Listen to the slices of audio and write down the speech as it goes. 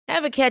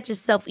Ever catch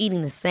yourself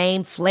eating the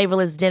same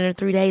flavorless dinner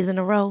 3 days in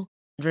a row?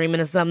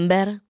 Dreaming of something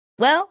better?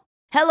 Well,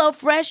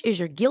 HelloFresh is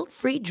your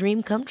guilt-free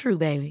dream come true,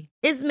 baby.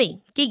 It's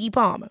me, Keke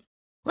Palmer.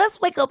 Let's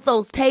wake up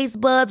those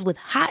taste buds with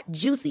hot,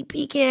 juicy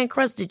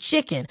pecan-crusted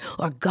chicken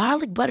or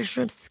garlic butter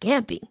shrimp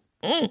scampi.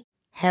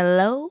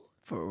 Hello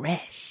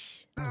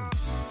Fresh.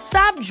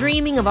 Stop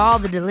dreaming of all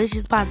the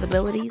delicious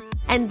possibilities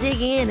and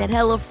dig in at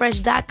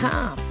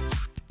HelloFresh.com.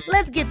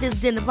 Let's get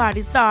this dinner party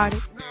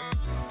started.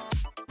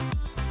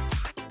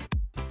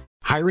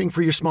 Hiring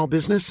for your small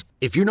business?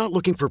 If you're not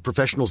looking for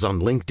professionals on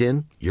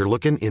LinkedIn, you're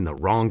looking in the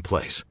wrong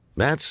place.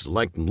 That's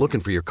like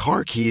looking for your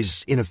car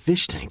keys in a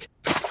fish tank.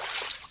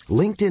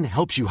 LinkedIn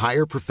helps you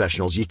hire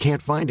professionals you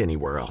can't find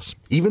anywhere else,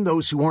 even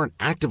those who aren't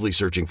actively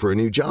searching for a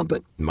new job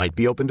but might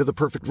be open to the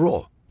perfect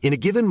role. In a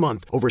given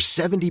month, over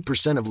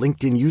 70% of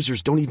LinkedIn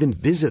users don't even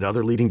visit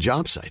other leading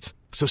job sites.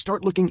 So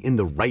start looking in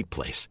the right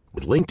place.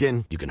 With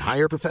LinkedIn, you can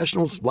hire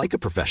professionals like a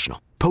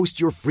professional.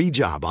 Post your free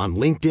job on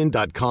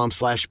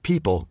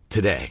linkedin.com/people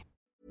today.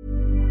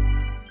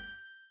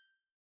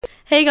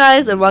 Hey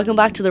guys, and welcome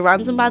back to the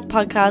Rants and Bads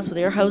podcast with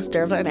your hosts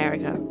Derva and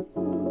Erica.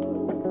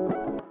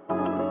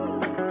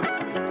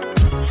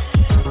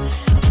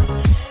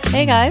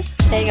 Hey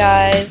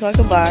guys,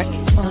 welcome back.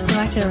 welcome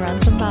back to the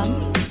Rants and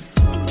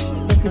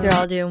Bads. Hope you're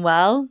all doing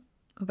well.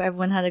 Hope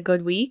everyone had a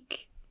good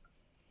week.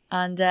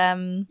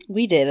 And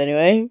We did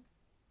anyway.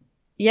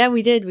 yeah,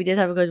 we did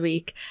have a good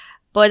week.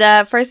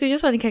 But first we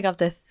just want to kick off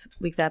this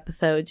week's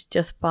episode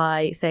just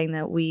by saying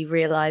that we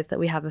realised that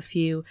we have a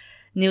few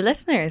new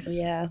listeners.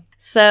 Yeah.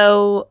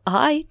 So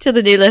hi to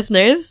the new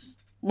listeners.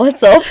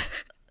 What's up?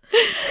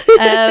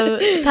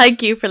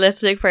 Thank you for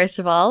listening, first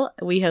of all.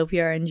 We hope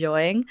you're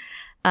enjoying.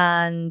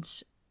 And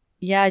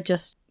yeah,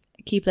 just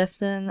keep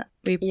listening.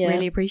 We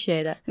really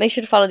appreciate it. Make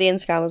sure to follow the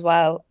Instagram as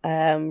well.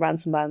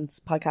 Rants and Bands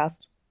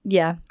podcast.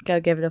 Yeah, go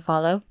give it a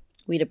follow.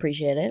 We'd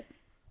appreciate it.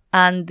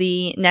 And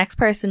the next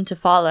person to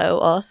follow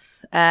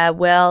us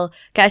will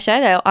get a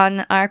shout out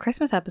on our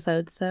Christmas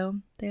episode. So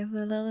there's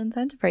a little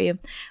incentive for you.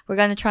 We're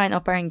going to try and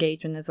up our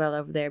engagement as well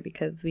over there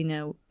because we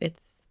know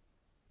it's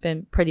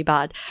been pretty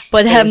bad.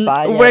 But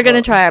we're going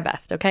to try our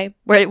best, okay?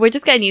 We're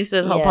just getting used to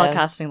this whole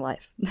podcasting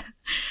life.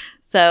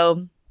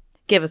 So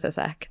give us a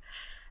sec.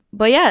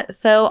 But yeah,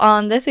 so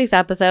on this week's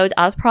episode,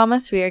 as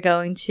promised, we are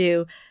going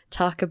to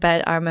talk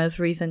about our most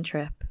recent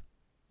trip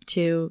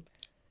to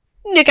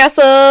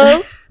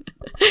Newcastle.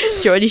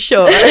 Geordie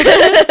Shore.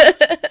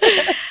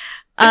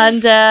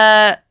 And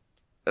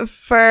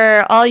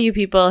for all you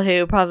people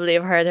who probably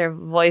have heard her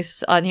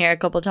voice on here a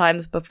couple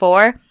times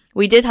before,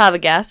 we did have a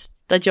guest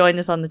that joined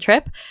us on the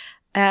trip.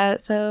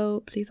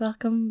 So please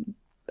welcome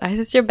our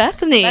sister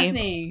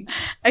Bethany.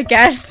 A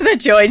guest that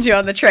joined you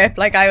on the trip,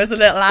 like I was a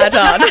little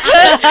add-on. She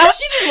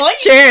didn't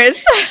want you. Cheers.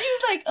 She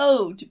was like,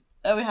 "Oh,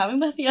 are we having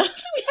Bethany on?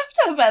 We have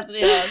to have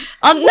Bethany on."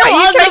 On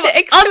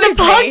the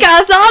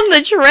podcast, on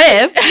the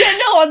trip. Yeah,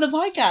 no, on the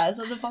podcast.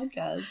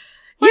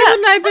 Why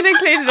wouldn't I have been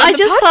included on I the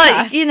just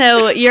podcast?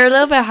 thought, you're a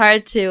little bit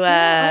hard to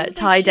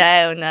tie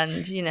down,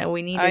 and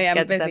we needed to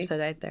get this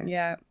episode out there.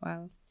 Yeah,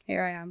 well,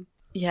 here I am.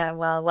 Yeah,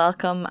 well,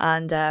 welcome,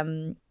 and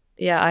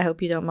I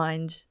hope you don't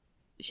mind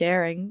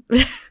sharing.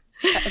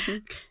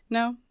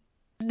 No,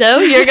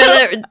 you're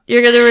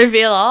gonna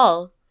reveal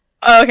all.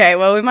 Okay,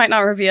 well, we might not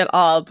reveal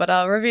all, but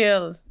I'll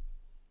reveal.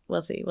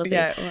 We'll see.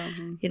 Yeah,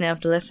 If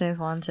the listeners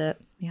want it,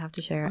 you have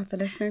to share it. what the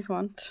listeners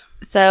want.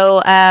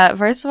 So,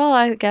 first of all,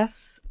 I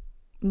guess,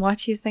 what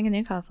do you think of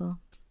Newcastle?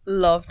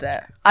 Loved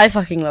it. I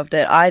fucking loved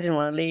it. I didn't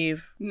want to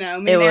leave. No,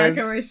 me and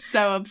Erica were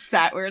so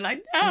upset. We were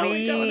like, no,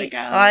 we don't want to go.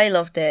 I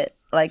loved it.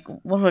 Like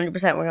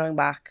 100%, we're going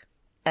back.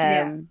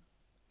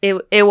 It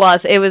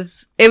was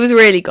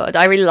really good.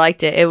 I really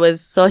liked it. It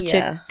was such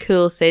a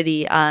cool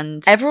city,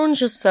 and everyone's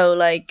just so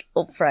like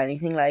up for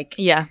anything. Like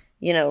yeah.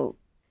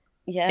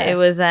 It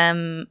was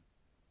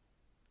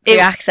the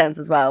accents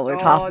as well were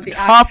top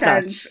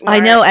notch. I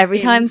know, every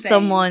time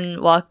someone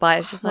walked by,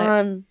 it's just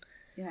like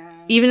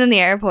even in the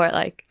airport,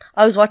 like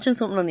I was watching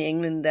something on the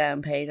England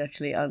page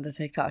actually on the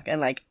TikTok, and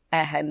like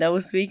a Hendo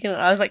was speaking, and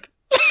I was like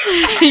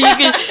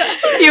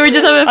you were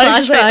just having a flashback. I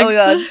was just like, oh my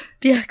god,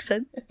 the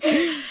accent.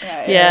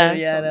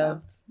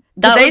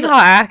 No. They thought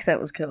our accent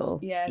was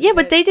cool. Yeah,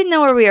 but they didn't know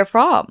where we were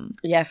from.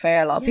 Yeah,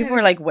 fair. A lot of people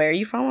were like, "Where are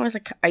you from?" I was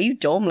like, "Are you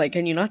dumb? Like,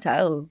 can you not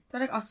tell?"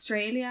 They're like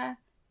Australia,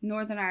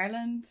 Northern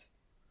Ireland.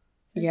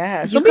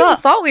 Yeah, some people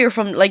thought we were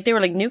from, like, they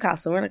were like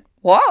Newcastle. We're like,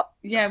 what?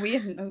 Yeah, we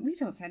don't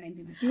sound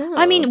anything like that. No.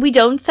 I mean, we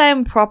don't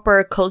sound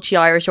proper culty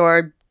Irish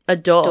or a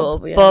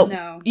dub, but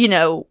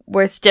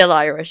we're still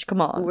Irish. Come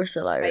on, we're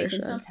still Irish. You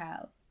can still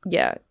tell.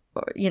 Yeah,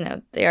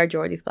 they are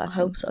Geordie's blessings. I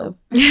hope so.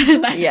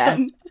 Yeah,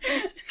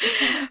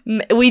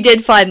 we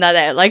did find that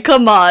out. Like,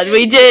 come on,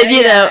 we did.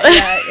 Yeah.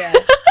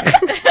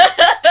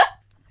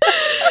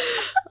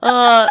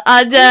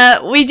 And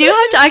we do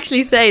have to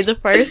actually say the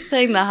first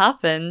thing that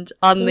happened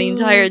on the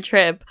entire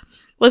trip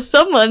was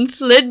someone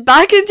slid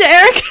back into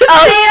Erica's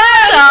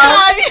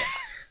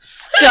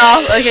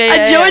Stop. Okay.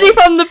 A journey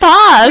from the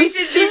past. We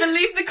didn't even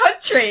leave the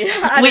country.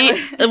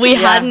 We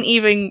hadn't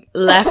even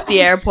left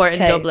the airport in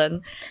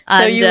Dublin.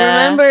 And, so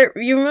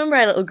you remember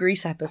our little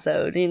Greece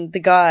episode, and the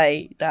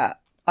guy that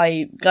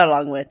I got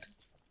along with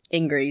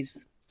in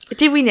Greece.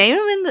 Did we name him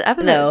in the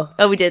episode? No.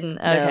 Oh, we didn't.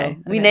 Okay.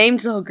 We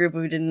named the whole group,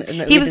 but we didn't.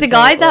 He was the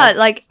guy that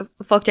like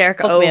fucked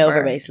Erica over. Me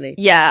over, basically.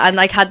 Yeah, and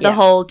like had the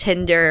whole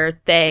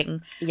Tinder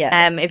thing.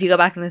 Yeah. If you go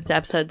back in this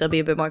episode, there'll be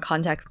a bit more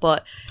context.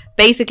 But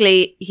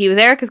basically, he was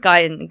Erica's guy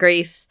in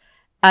Greece,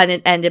 and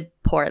it ended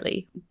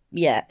poorly.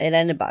 Yeah, it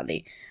ended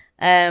badly.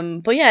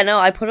 But yeah,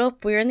 no,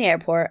 we were in the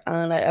airport,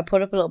 and I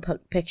put up a little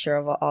picture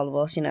of all of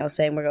us,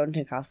 saying we're going to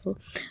Newcastle.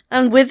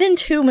 And within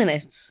 2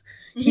 minutes,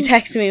 he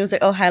texted me and was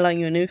like, "Oh, how long are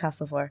you in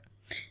Newcastle for?"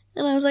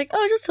 And I was like,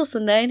 "Oh, just till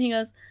Sunday." And he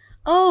goes,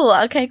 "Oh,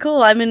 okay,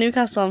 cool. I'm in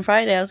Newcastle on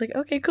Friday." I was like,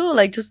 "Okay, cool.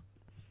 Like, just,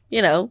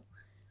 we'll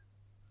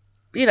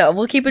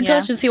keep in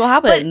touch and see what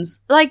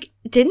happens." But, like,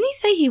 didn't he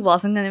say he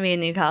wasn't going to be in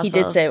Newcastle? He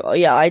did say,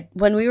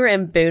 when we were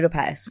in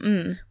Budapest,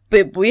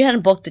 but we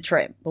hadn't booked the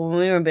trip, but when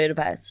we were in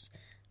Budapest,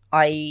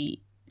 I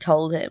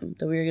told him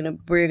that we were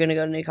gonna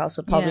go to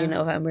Newcastle probably in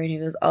November, and he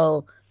goes,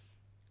 "Oh,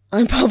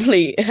 I'm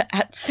probably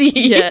at sea."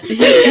 Yeah,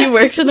 he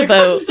works in a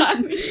boat.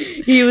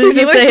 He works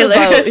in a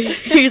boat.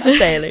 He's a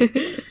sailor.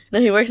 No,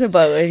 he works in a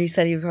boat, and he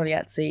said he was probably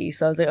at sea.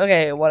 So I was like,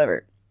 okay,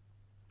 whatever.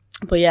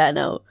 But yeah,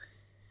 no,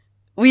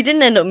 we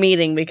didn't end up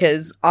meeting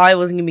because I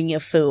wasn't being a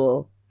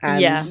fool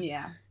and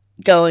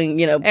going,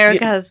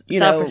 Erica has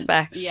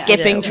self-respect,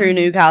 skipping through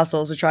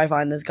Newcastle to try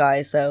find this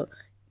guy. So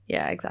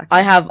yeah, exactly.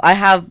 I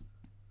have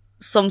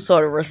some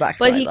sort of respect.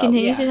 But he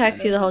continues to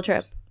text you the whole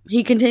trip.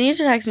 He continued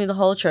to text me the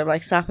whole trip,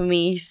 like snapping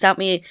me. He snapped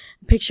me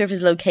a picture of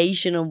his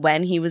location and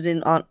when he was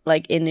in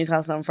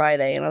Newcastle on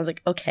Friday, and I was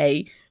like,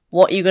 "Okay,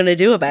 what are you gonna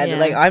do about it?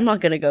 Like, I'm not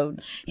gonna go."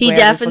 He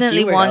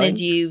definitely wanted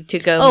you to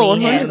go. Oh,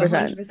 meet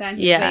 100%.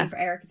 Yeah, for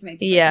Erica to make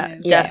the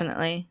move.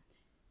 Definitely.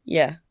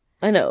 Yeah,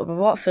 I know, but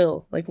what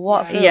fool? Like,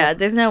 what fool? Yeah,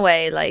 there's no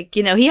way. Like,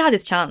 he had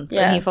his chance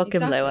and he fucking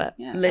blew it.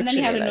 Yeah. And then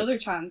he had another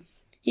chance.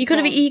 He could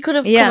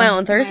have come out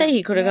on Thursday.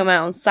 He could have come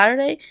out on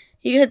Saturday.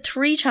 He had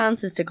 3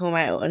 chances to come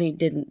out, and he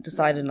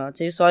decided not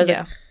to. So I was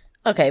like,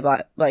 "Okay,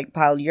 but like,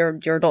 pal, you're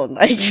done.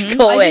 Like,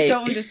 go away." I just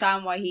don't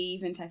understand why he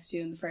even texted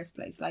you in the first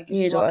place. Like,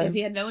 if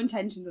he had no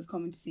intentions of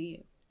coming to see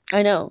you.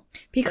 I know,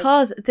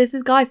 because this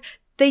is guys.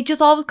 They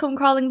just always come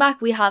crawling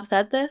back. We have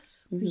said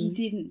this. Mm-hmm. He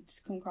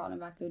didn't come crawling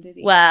back, though, did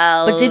he?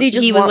 Well, but did he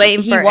just? He was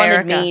waiting for Erica.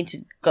 He wanted me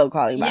to go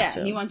crawling back.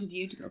 Yeah, he wanted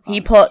you to go.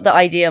 He put the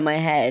idea in my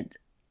head.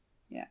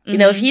 Yeah,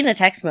 if he didn't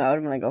text me, I would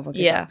have been like, "Oh, fuck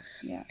yourself."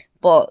 Yeah.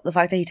 But the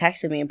fact that he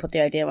texted me and put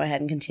the idea in my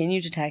head and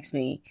continued to text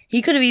me,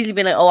 he could have easily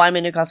been like, "Oh, I'm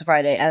in Newcastle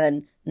Friday," and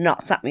then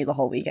not snap me the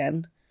whole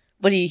weekend.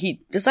 But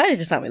he decided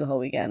to snap me the whole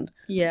weekend.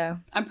 Yeah.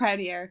 I'm proud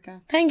of you,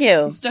 Erica. Thank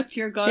you. You stuck to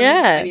your guns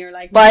and you're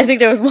like... But I think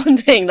there was one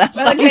thing that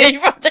stopped me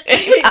from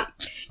doing that.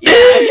 Yeah,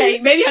 okay.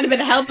 Maybe had a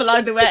bit of help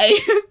along the way,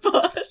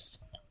 but...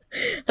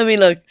 I mean,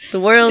 look,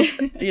 the world,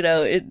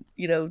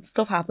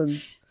 stuff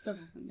happens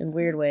in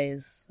weird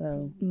ways.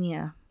 So.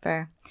 Yeah,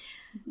 fair.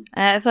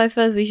 So I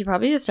suppose we should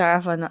probably just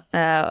start off on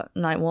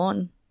night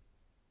one.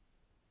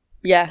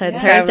 Yeah. So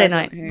Thursday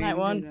night. Night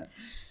one.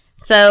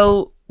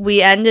 So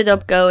we ended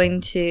up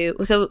going to...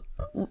 So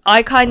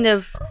I kind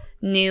of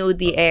knew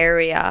the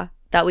area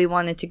that we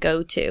wanted to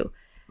go to.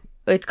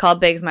 It's called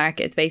Biggs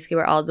Market. It's basically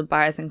where all the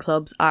bars and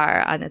clubs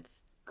are, and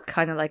it's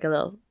kind of like a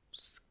little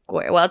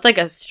square. Well, it's like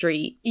a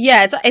street.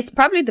 Yeah, it's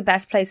probably the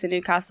best place in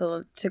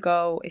Newcastle to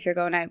go if you're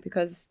going out,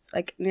 because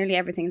like nearly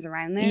everything's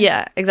around there.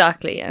 Yeah,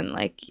 exactly. And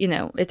like,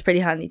 it's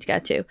pretty handy to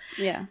get to.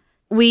 Yeah.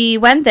 We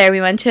went there.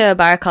 We went to a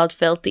bar called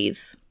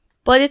Filthy's.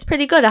 But it's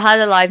pretty good. It had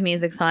a live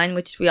music sign,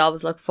 which we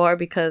always look for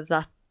because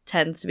that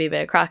tends to be a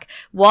bit of crack.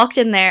 Walked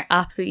in there,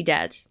 absolutely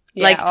dead.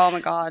 Yeah, like, oh my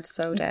God,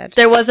 so dead.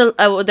 There was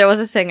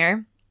a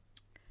singer.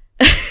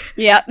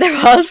 Yeah, there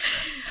was.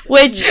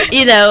 Which, at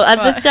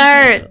the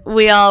start,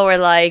 we all were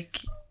like,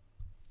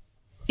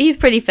 he's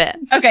pretty fit.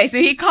 Okay, so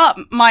he caught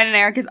mine and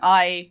Erica's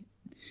eye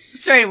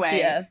straight away.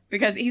 Yeah.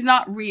 Because he's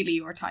not really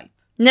your type.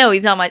 No,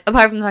 he's not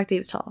apart from the fact that he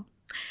was tall.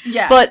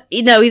 Yeah. But,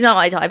 no, he's not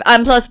my type.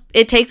 And plus,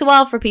 it takes a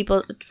while for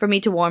me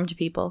to warm to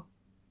people.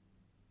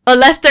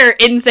 Unless they're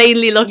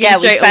insanely looking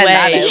straight away.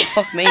 That out.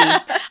 Fuck me.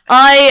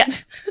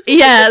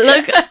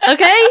 Look,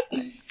 okay?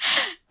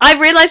 I've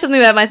realised something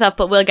about myself,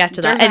 but we'll get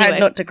to that. Anyway.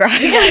 Nut to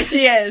crack. Yeah,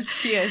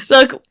 she is.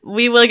 Look,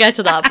 we will get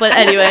to that. But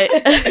anyway,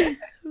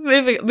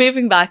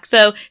 moving back.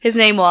 So, his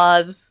name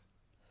was...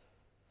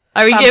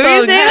 Are we giving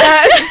his name?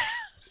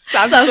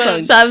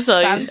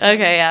 Samsung.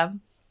 Okay, yeah.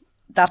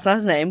 That's not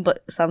his name,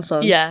 but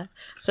Samsung. Yeah.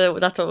 So,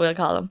 that's what we'll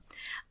call him.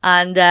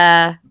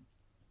 And,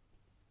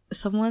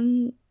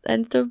 someone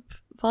ended up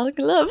falling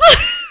in love.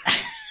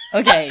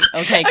 Okay.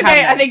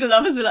 I think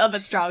love is a little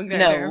bit strong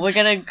there. No, we're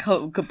gonna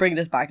bring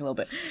this back a little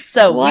bit.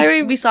 So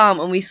we saw him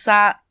and we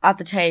sat at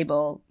the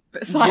table,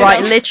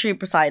 literally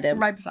beside him.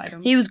 Right beside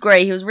him. He was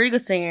great. He was a really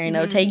good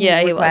singer.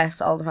 Taking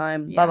requests all the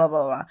time. Yeah. Blah blah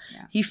blah blah.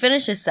 Yeah. He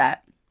finished his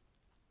set,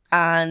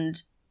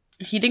 and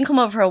he didn't come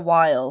over for a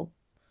while.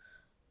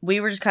 we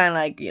were just kind of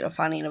like, you know,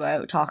 fanning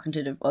about, talking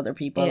to the other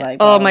people. Yeah. Like,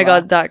 oh blah, my blah,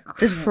 god, that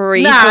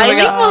creep. Nah, Oh my leave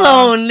him God.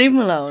 alone. Leave him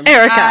alone.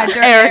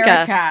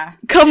 Erica.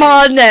 Come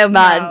on now,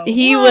 man. No.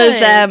 He What?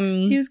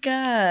 was He was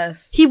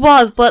gas. he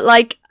was, but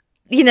like,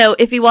 you know,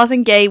 if he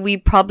wasn't gay, we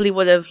probably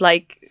would have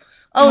like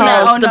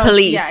called the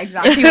police. Yeah,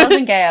 exactly. If he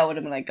wasn't gay, I would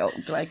have been like,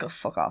 go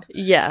fuck off.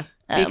 Yeah,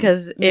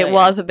 because yeah, it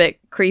was a bit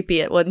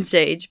creepy at one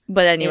stage.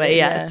 But anyway,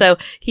 Yeah. So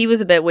he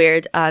was a bit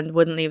weird and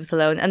wouldn't leave us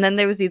alone. And then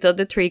there was these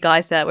other 3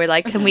 guys that were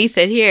like, can we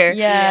sit here?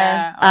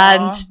 Yeah.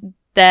 And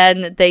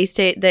then they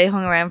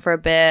hung around for a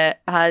bit,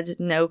 had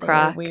no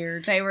crack. They were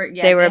weird. They were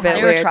They were a bit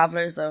They weird. were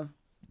travellers, though.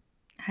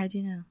 How do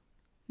you know?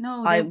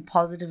 No, I'm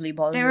positively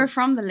positive. they were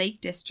from the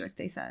Lake District,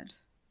 they said.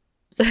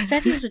 He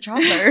said he was a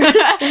traveller.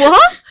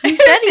 What? He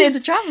said he was a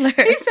traveller.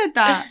 Who said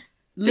that?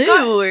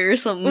 Lou or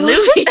something.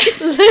 Louis.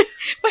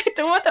 Wait,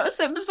 the one that was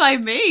sitting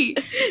beside me.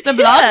 The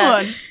blonde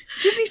one.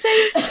 Did he say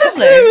he was a It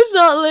traveller? was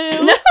not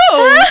Lou. No,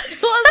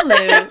 it was Lou.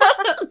 It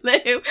wasn't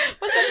Lou.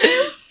 Was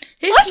it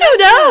Lou? I don't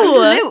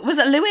know. Was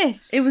it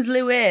Lewis? It was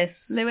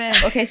Lewis.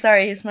 Lewis. Okay,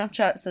 sorry. His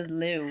Snapchat says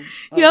Lou.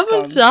 Oh, You have it's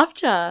on gone.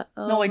 Snapchat.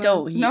 Oh, No, I man.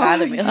 don't. He No,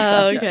 added me on Oh,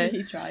 Snapchat. okay.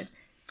 He tried.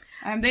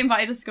 They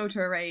invited us to go to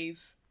a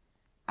rave.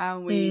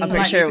 And we I'm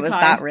pretty sure it was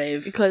declined. that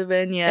rave. It could have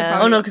been, They yeah.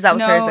 probably- Oh, no, 'cause that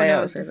was Thursday. No, That it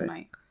was was different Thursday.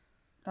 night.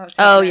 That was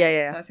Oh, Thursday yeah, night.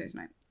 yeah. That was Thursday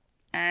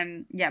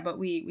night. Yeah, but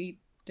we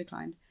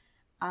declined.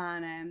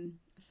 And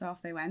so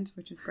off they went,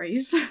 which was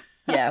great.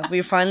 Yeah, we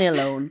were finally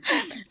alone.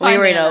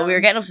 Finally we alone. were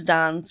getting up to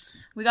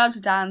dance. We got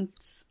to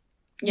dance.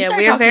 You Yeah, started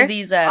we were talking to very...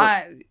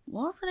 these.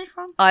 What were they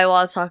from? I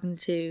was talking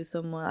to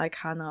someone, I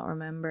cannot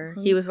remember.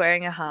 He was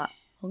wearing a hat.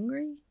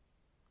 Hungary.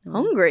 No.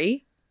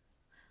 Hungry?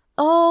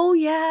 Oh,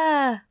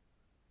 yeah.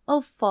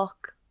 Oh,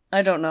 fuck.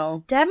 I don't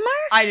know. Denmark?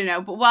 I don't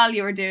know, but while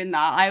you were doing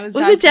that, I was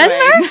Was it dancing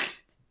away. Denmark?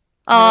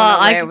 I don't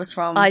know I where it was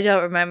from. I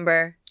don't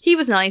remember. He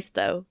was nice,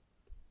 though.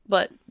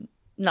 But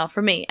not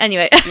for me.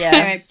 Anyway. Yeah.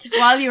 Anyway,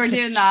 while you were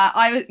doing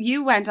that,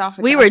 you went off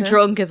with We were Dasha.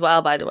 drunk as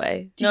well, by the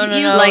way. Did No, you- no,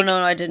 you, no, like- no,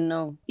 I didn't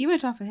know. You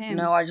went off with him.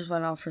 No, I just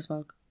went off for a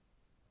smoke.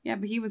 Yeah,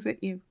 but he was with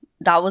you.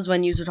 That was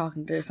when you were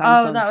talking to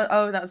Samsung.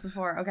 that was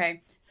before.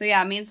 Okay. So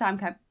yeah, me and Sam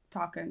kept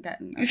talking,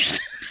 getting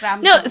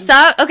Sam. No,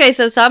 Sam. Okay,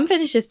 so Sam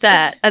finished his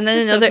set, and then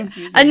This is so another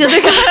confusing.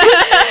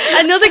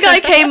 another guy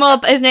came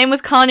up. His name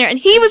was Connor, and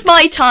he was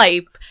my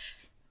type.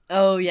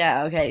 Oh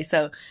yeah, okay.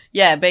 So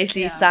yeah,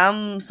 basically Yeah.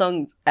 Sam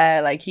sung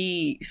like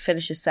he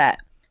finished his set,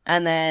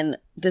 and then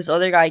this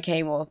other guy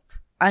came up,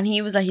 and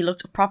he was like he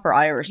looked proper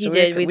Irish. He so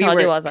did, we thought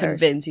he were was Irish.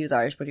 convinced he was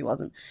Irish, but he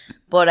wasn't.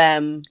 But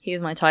He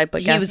was my type,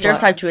 but he guess was their what?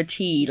 type to a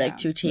T, like Yeah.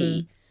 to a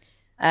T.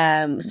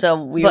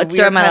 So we. But we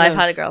during were my kind life, of-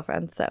 I had a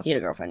girlfriend, so He had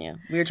a girlfriend, yeah.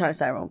 We were trying to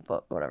set him up,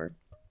 but whatever.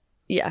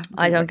 yeah,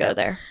 I don't go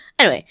there.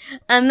 Anyway,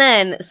 and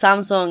then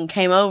Samsung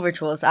came over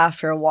to us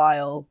after a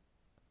while.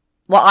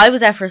 Well, I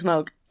was out for a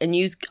smoke, and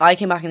I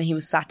came back and he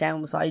was sat down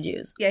beside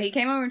you. Yeah, he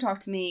came over and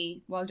talked to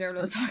me while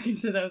Dermot was talking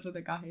to those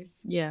other guys.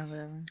 Yeah,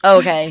 whatever. Oh,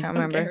 okay. Can't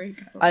remember. There we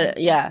go.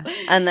 Yeah,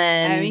 and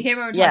then He came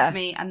over and talked to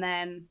me, and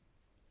then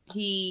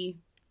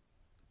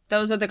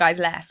those other guys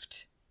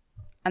left,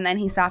 and then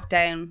he sat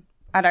down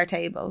at our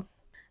table,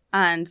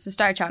 and so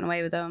started chatting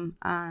away with them,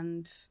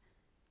 and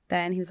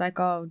then he was like,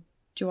 "Oh,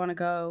 do you want to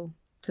go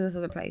to this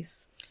other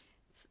place?"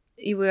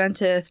 We went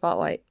to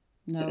Spotlight.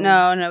 No, we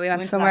went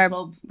Went to somewhere. that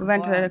club We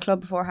went to a beforehand.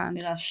 club beforehand.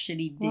 in that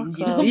shitty What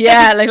dingy. club?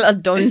 Yeah, like a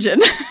dungeon.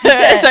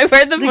 It's like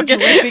where the Like fucking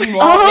dripping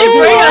water.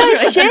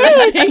 Oh,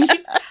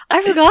 shit!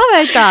 I forgot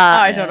about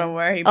that. I don't know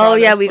where he. Oh brought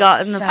yeah, us. we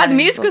got in the. And the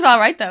music was all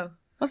right though.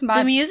 Wasn't The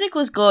bad. music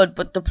was good,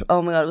 but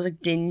oh my god, it was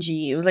like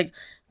dingy. It was like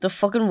the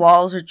fucking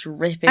walls were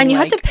dripping. And you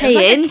had to like- pay It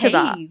was like a into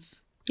that. cave.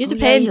 You had to Oh,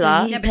 pay yeah, into you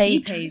that. did. Yeah, You but he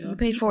paid. paid. You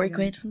paid He 40 paid.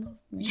 quid from them.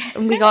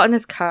 And we got in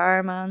his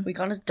car, man. We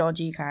got his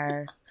dodgy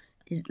car.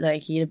 He's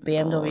like he had a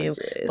BMW, Oh,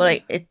 jeez. but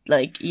like it,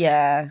 like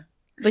yeah.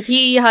 But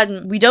he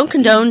hadn't. We don't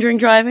condone drink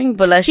driving,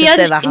 but let's He just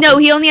say had that. no.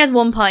 happened. He only had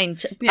 1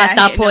 pint Yeah, at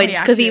that he- no, point he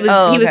because he was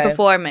actually- Oh, he was okay.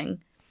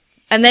 performing,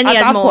 and then he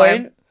At had that more.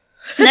 point-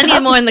 And then he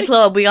had more in the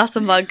club. We got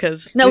some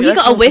vodkas. No, We he got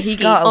got a some- whiskey. he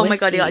got a Oh my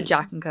god, he got a whiskey.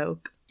 Jack and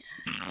Coke.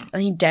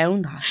 and he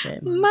downed that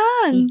shit. Man.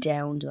 He Man,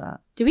 downed that.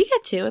 did we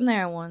get 2 in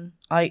there? Or 1?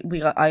 I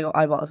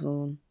bought us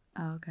one.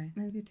 Oh, okay.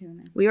 Maybe two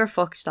now. We were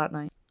fucked that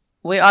night.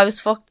 I was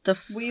fucked the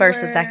We first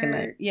and were- second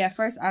night Yeah,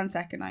 first and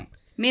second night.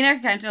 Me and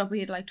Erica counted up. We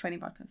had like 20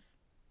 vodkas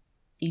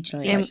each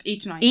night. Yeah.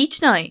 each night.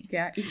 Each night.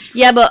 Yeah, each.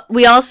 Yeah, but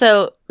we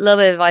also little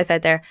bit of advice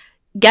out there: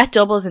 get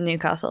doubles in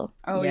Newcastle.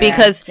 Oh, Yeah. yeah,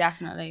 Because-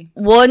 definitely.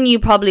 One, you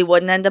probably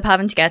wouldn't end up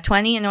having to get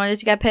 20 in order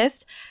to get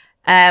pissed.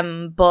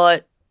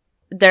 But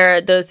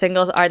those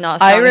singles are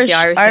not as strong as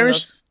the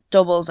Irish singles.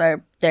 doubles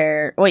are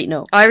their. Wait,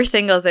 no. Irish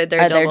singles are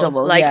their Are their doubles.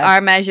 doubles, Like yeah.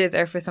 our measures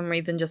are for some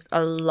reason just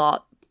a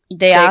lot.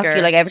 They ask bigger.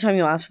 you like every time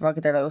you ask for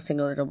vodka, they're like, "Oh,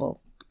 single or double?"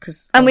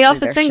 And we all obviously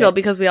said they're single shit.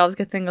 because we always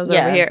get singles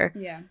Yeah. over here.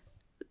 Yeah.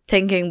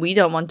 Thinking we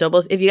don't want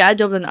doubles. If you get a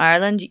double in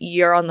Ireland,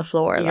 you're on the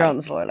floor. You're like. on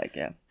the floor, like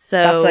yeah. So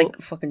That's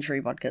like fucking 3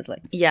 vodkas,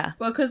 like. yeah,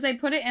 Well, because they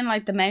put it in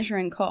like the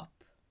measuring cup.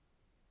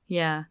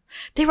 yeah.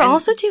 They were And-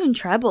 also doing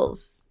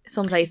trebles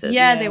some places.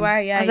 Yeah, they were.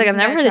 Yeah, I was like, you I've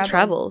can never get heard of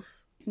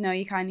trebles. No,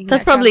 you can't. You can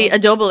That's get probably treble. a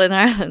double in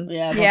Ireland.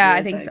 Yeah, Yeah, I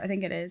probably think is, so. I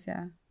think it is.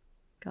 Yeah.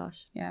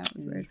 Gosh. Yeah, it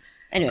was weird.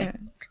 Anyway, They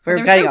we're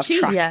were getting so off cheap.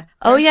 track. Yeah.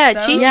 Oh yeah,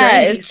 so cheap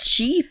Yeah, drinks. it's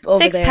cheap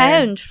over there.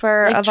 £6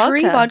 for Like a vodka.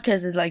 3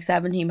 vodkas is like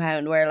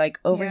 £17, where like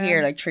over Yeah.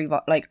 here, like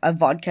like a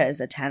vodka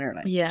is a tenner.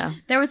 Like Yeah.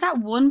 There was that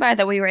one bar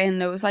that we were in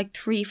that was like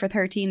 3 for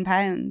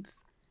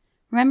 £13.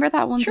 Remember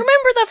that one? Do you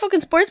remember that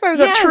fucking sports bar? We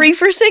got Yeah. 3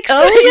 for 6.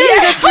 Oh, yeah,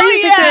 we got 3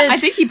 Oh, for yeah. 6. I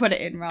think he put it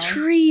in wrong.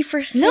 3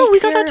 for 6. No, we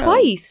got that €.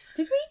 twice.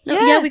 Did we? No,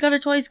 Yeah. yeah, we got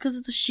it twice because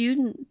of the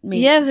student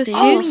meet. Yeah, it was a thing.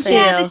 Oh, student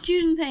yeah, deal. the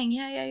student thing.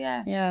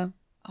 Yeah. Yeah.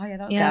 Oh, yeah,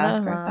 that was Yeah, class. that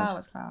was mad. That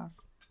was class.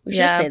 We should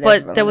Yeah, stay there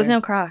but for there was longer.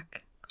 no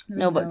crack.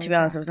 No, but to be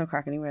honest, there was no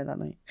crack anywhere that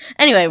night.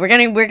 Anyway, we're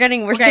skipping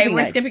we're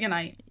nights. skipping a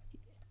night.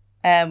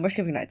 We're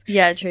skipping nights.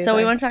 Yeah, true. So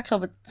we went to that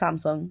club with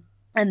Samsung,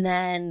 and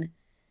then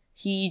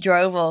he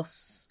drove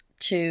us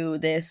to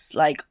this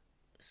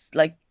what's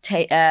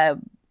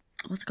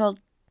it called?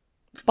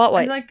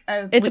 Spotlight. It's like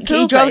a, It's a He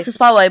pool drove us place. to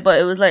Spotlight, but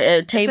it was like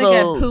a table, it's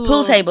like a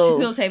pool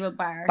table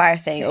bar. bar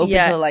thing, open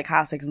Yeah. till like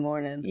 6:30 in the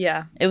morning.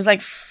 Yeah. It was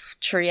like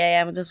 3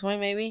 a.m. at this point,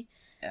 maybe.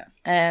 Yeah.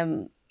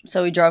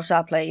 So we drove to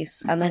that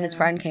place, and then his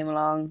friend came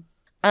along,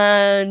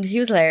 and he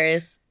was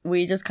hilarious.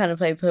 We just kind of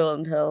played pool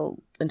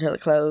until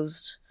it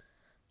closed,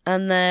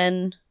 and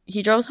then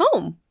he drove us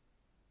home,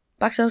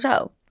 back to the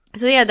hotel.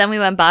 So yeah, then we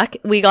went back.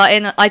 We got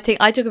in. I think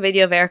I took a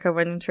video of Erica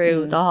running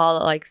through the hall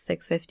at like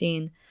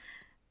 6:15.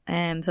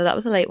 So that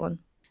was a late one.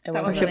 It That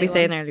was Or was should a we late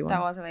say one. an early one?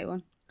 That was a late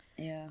one.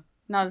 Yeah,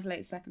 Not as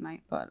late as second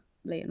night, but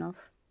late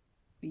enough.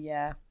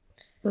 yeah.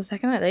 Was the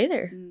second night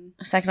later?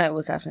 Second night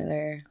was definitely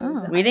there.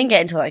 Oh. We didn't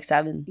get until like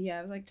 7. Yeah,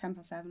 it was like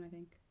 7:10, I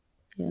think.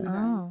 Yeah.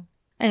 Oh.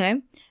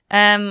 Anyway,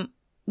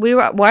 we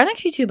weren't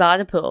actually too bad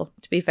at pool,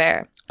 to be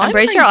fair. I'm I'm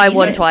pretty pretty sure I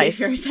won decent. twice.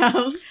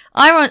 Yourself.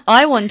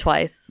 I won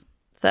twice.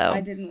 So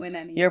I didn't win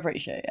any. You're pretty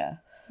sure, yeah.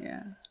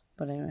 Yeah.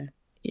 But anyway.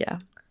 yeah,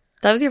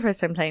 that was your first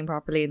time playing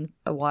properly in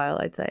a while,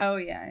 I'd say. Oh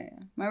yeah.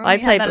 Remember I when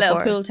we played had that before.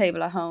 little pool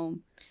table at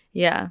home?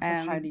 Yeah.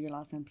 That's Um, hardly your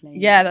last time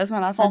playing. Yeah, that's my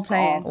last time Fuck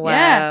playing. off.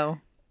 Yeah. Wow.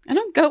 I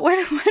don't go. When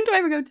do I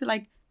ever go to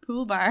like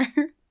pool bar?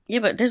 Yeah,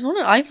 but there's one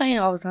I play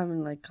all the time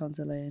in like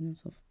Console Inn and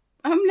stuff.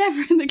 I'm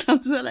never in the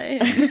Console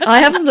Inn. I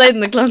haven't played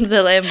in the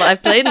Clonsilla Inn, but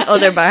I've played in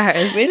other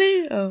bars.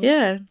 Really? Oh.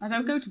 Yeah. I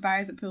don't go to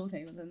bars at pool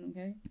tables.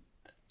 Okay.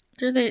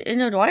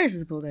 Dwyer's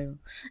is a pool table.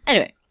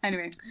 Anyway,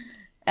 Anyway,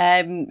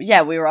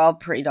 yeah, we were all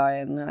pretty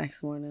dying the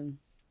next morning.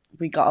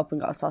 We got up and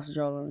got a sausage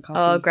roll and a coffee.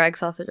 Oh, Greg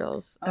sausage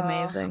rolls.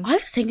 Amazing. I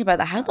was thinking about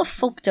that. How the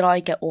fuck did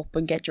I get up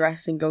and get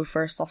dressed and go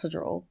for a sausage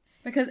roll?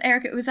 because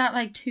Eric, it was at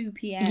like 2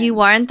 p.m. You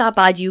weren't that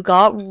bad. You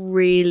got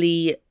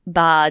really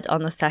bad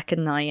on the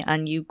second night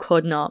and you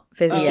could not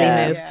physically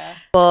Yeah. move. Yeah.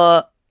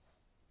 But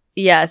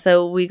yeah,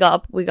 so we got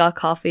up, we got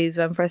coffees,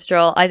 went for a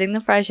stroll. I think the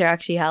fresh air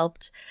actually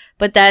helped.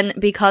 But then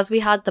because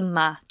we had the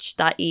match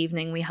that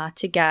evening, we had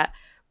to get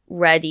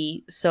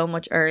ready so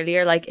much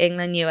earlier. Like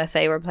England,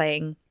 USA were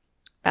playing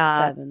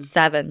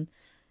 7.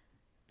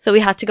 So we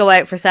had to go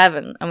out for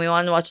 7 and we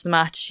wanted to watch the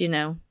match, you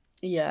know,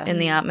 Yeah. in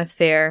the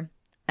atmosphere.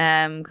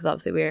 Because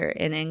obviously we're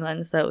in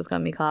England, so it was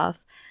going to be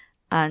class.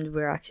 And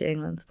we're actually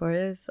England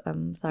supporters.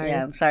 I'm sorry.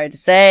 Yeah, I'm sorry to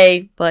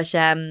say. But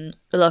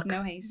look,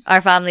 No hate.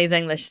 our family's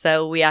English,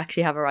 so we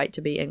actually have a right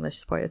to be English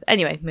supporters.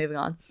 Anyway, moving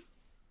on.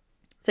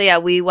 So yeah,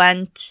 we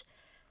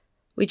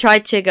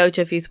tried to go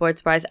to a few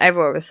sports bars.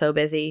 Everywhere was so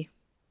busy.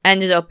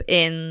 Ended up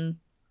in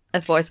a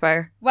sports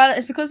bar. Well,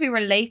 it's because we were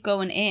late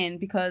going in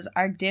because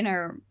our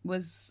dinner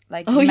was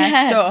like Oh,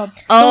 messed yeah. up.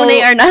 Someone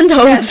ate our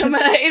Nando's. Yeah,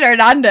 someone ate our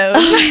Nando's.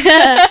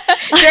 I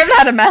Jeremy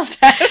had a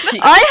meltdown.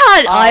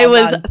 I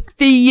was man.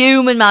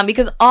 fuming, man,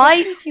 because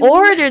I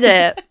ordered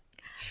it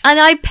and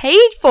I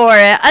paid for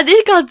it and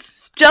it got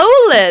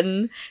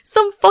stolen.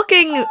 Some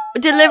fucking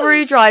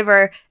delivery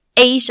driver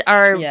ate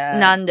our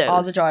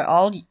Nando's.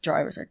 All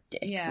drivers are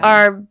dicks. Yeah.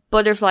 Our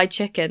butterfly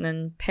chicken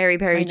and peri I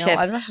peri know, chips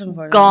I was actually looking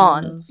forward to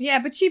gone. Nando's. Yeah,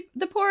 but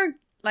the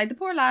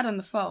poor lad on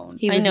the phone.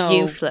 He I was know.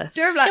 useless.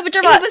 Dervla, Yeah, but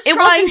Dervla, it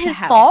wasn't his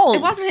fault.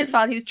 It wasn't his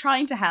fault. He was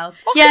trying to help.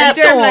 Yeah, And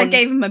Dervla done.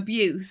 gave him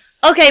abuse.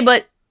 Okay,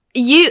 but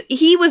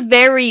he was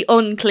very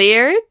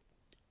unclear.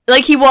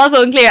 Like, he was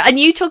unclear. And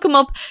you took him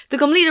up the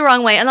completely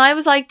wrong way. And I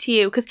was like to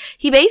you, because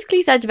he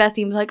basically said to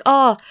Bessie, he was like,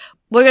 oh,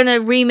 we're going to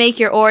remake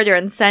your order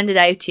and send it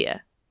out to you.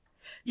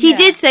 He Yeah.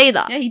 did say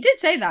that. Yeah, he did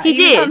say that. He was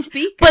did. on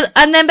speaker. But,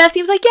 and then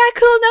Bessie was like, yeah,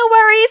 cool, no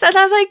worries. And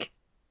I was like,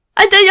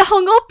 and then you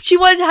hung up. She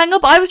wanted to hang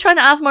up. I was trying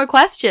to ask more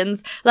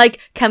questions. Like,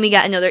 can we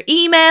get another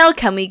email?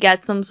 Can we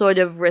get some sort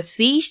of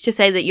receipt to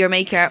say that you're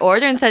making our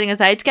order and sending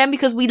us out again?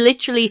 Because we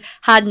literally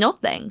had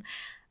nothing.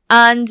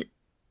 And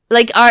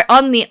like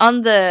on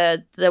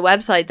the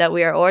website that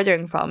we are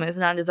ordering from, is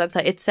Nando's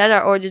website, it said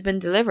our order had been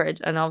delivered,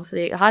 and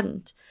obviously it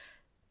hadn't.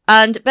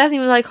 And Bethany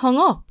was like hung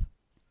up.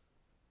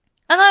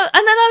 And then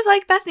I was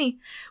like, Bethany,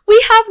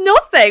 we have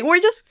nothing. We're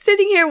just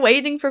sitting here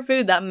waiting for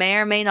food that may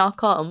or may not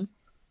come.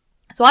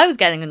 So I was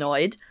getting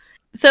annoyed.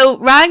 So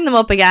rang them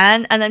up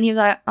again, and then he was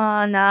like,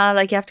 oh nah,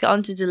 like you have to go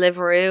onto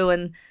Deliveroo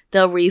and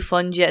they'll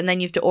refund you, and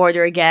then you have to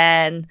order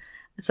again.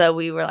 So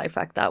we were like,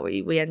 fuck that.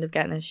 We ended up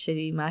getting a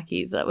shitty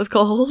Mackey's that was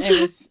cold. it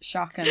was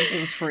shocking.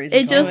 It was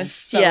freezing. It just, was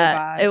so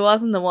yeah, bad. it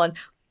wasn't the one.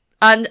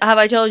 And have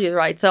I told you,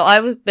 right? So I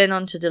was been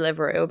on to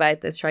Deliveroo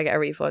about this, try to get a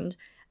refund.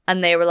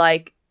 and they were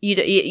like, you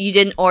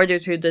didn't order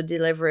through the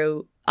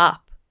Deliveroo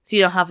app, so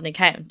you don't have an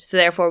account, so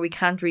therefore we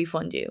can't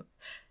refund you.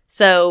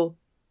 So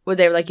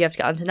they were like, you have to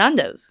get onto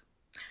Nando's.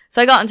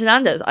 So I got onto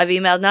Nando's. I've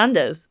emailed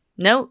Nando's.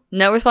 No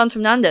response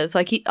from Nando's. So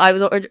I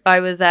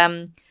was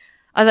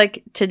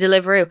like, to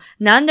Deliveroo,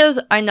 Nando's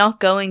are not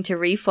going to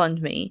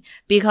refund me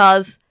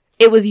because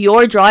it was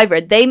your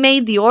driver. They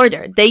made the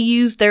order. They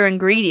used their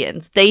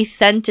ingredients. They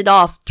sent it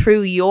off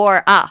through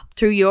your app,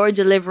 through your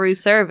Deliveroo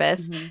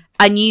service,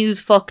 and yous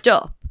fucked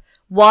up.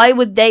 Why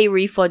would they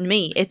refund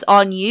me? It's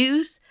on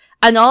yous.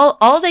 And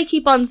all they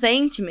keep on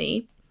saying to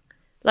me,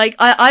 like,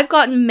 I've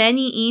gotten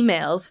many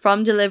emails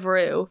from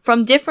Deliveroo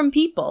from different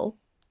people,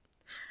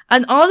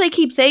 and all they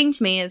keep saying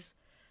to me is,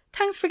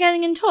 thanks for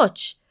getting in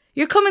touch.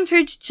 You're coming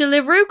through to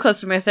Deliveroo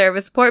customer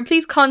service support.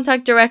 Please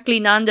contact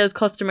directly Nando's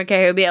customer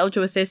care who'll be able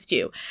to assist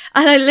you.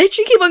 And I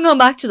literally keep on going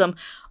back to them.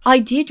 I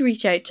did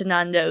reach out to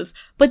Nando's,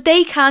 but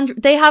they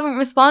haven't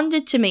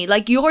responded to me.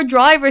 Like, your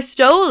driver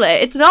stole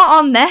it. It's not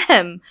on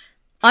them.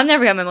 I'm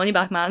never getting my money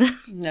back, man.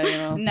 No, you're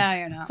not. No,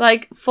 you're not.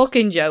 Like,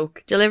 fucking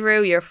joke.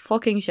 Deliveroo, you're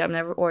fucking shit. I'm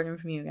never ordering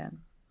from you again.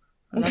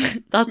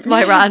 That's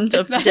my rant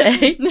of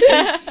today.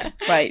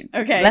 Right.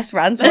 Okay. Less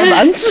rants, more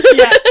rants.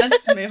 Yeah,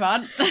 let's move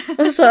on.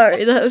 I'm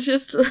sorry, that was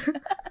just...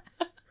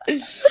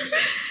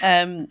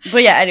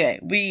 But yeah, anyway,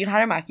 we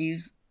had our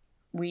Mackies.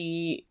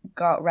 We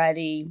got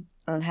ready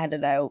and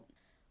headed out.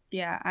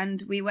 Yeah,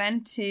 and we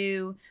went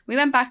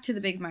back to the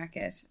Biggs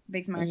Market.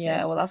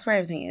 Yeah, well, that's where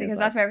everything is. Because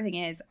that's where everything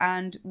is.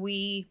 And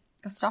we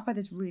got stopped by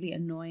this really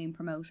annoying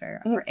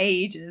promoter for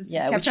ages.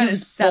 Yeah, kept which trying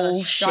was to sell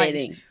us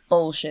shite.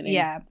 Bullshitting.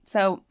 Yeah.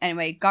 So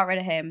anyway, got rid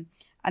of him.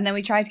 And then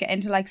we tried to get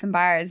into like some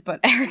bars,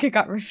 but Erica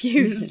got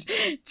refused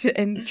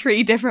in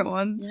 3 different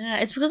ones. Yeah,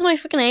 it's because of my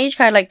freaking age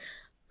card. Like,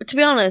 to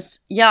be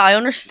honest, yeah, I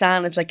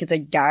understand it's like it's a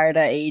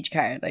Garda age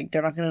card. Like,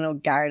 they're not going to know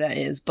what Garda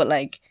is, but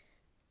like,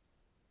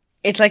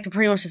 it's like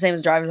pretty much the same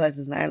as driver's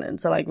license in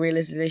Ireland. So like,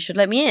 realistically, they should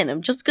let me in.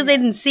 And just because they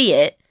didn't see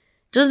it,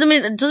 doesn't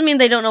mean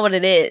they don't know what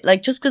it is.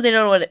 Like, just because they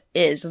don't know what it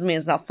is doesn't mean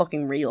it's not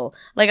fucking real.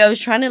 Like, I was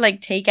trying to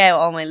like take out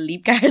all my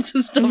leap cards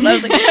and stuff, and I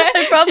was like,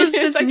 I promise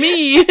it's like,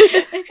 me.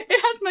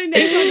 It has my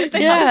name on it.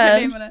 They have my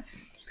name on it.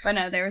 But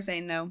no, they were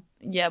saying no.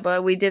 Yeah,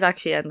 but we did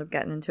actually end up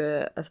getting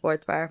into a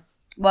sports bar.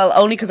 Well,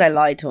 only because I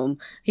lied to him.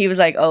 He was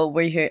like, "Oh,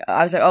 were you here?"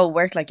 I was like, "Oh,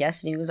 worked like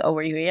yesterday." He goes, "Oh,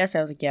 were you here yesterday?"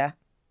 I was like, "Yeah."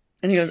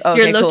 And he goes, "Oh,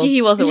 You're okay, lucky cool."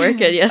 he wasn't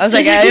working yesterday. I was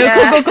like,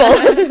 "Yeah, cool.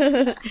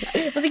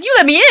 I was like, "You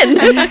let me in."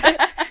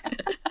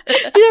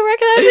 You don't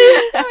recognize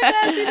me? Don't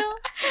recognize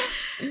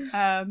me,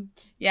 no.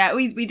 Yeah,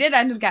 we did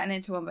end up getting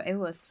into one, but it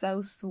was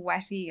so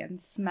sweaty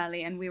and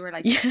smelly, and we were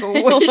like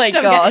squished. Oh my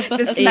God.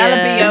 The smell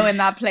of BO in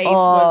that place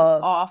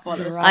was awful.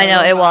 It was I know,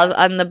 so it was.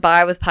 bad. And the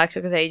bar was packed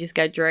up because they just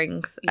get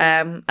drinks.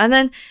 And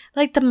then,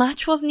 like, the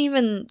match wasn't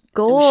even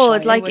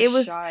good.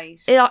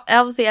 Shite. It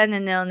obviously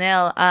ended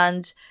 0-0.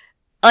 And,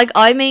 like,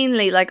 I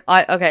mainly, like,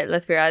 okay,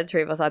 let's be real, the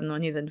 3 of us, I'm the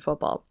one who's into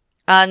football.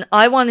 And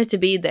I wanted to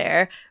be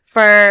there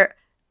for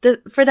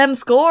them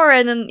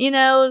scoring and, you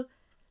know,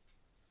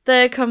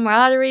 the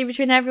camaraderie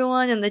between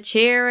everyone and the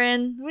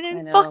cheering. We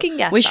didn't fucking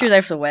get Wish that. you were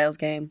there for the Wales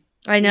game.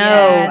 I know.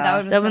 Yeah, that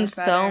would've that been one's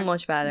so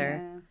much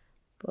better. Yeah.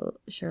 But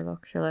sure,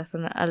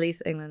 listen, at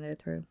least England are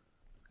through.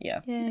 Yeah.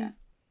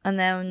 And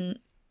then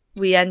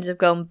we ended up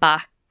going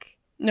back.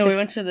 No, we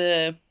went to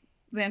the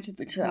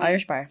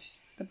Irish bar.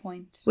 The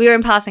point. We were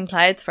in Passing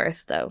Clouds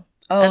first, though.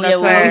 Oh, And yeah,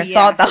 that's well, where- we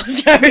thought that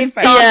was the Irish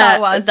bar.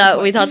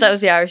 We thought that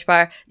was the Irish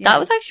bar. Yeah. That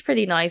was actually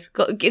pretty nice.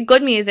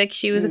 Good music.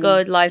 She was a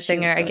good live She was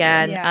singer good,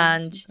 again, yeah.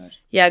 and She was good.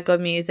 yeah,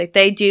 good music.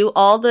 They do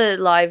all the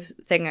live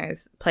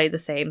singers play the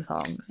same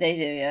songs. They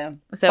do, yeah.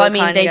 So But I it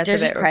mean, kinda they're gets a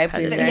just bit crowd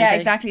repetitive. pleasers. Yeah, aren't they?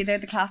 exactly. They're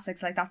the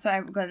classics. Like, that's what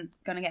I'm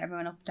gonna get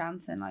everyone up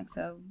dancing. Like,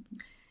 so.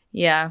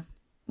 Yeah.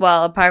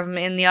 Well, apart from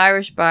in the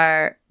Irish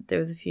bar, there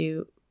was a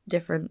few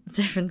different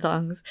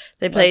songs.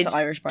 They played That's the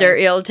Irish bar.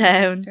 Dirty Old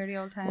Town, Dirty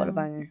Old Town. What a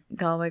banger.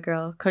 Galway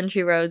Girl,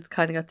 Country Roads.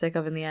 Kind of got sick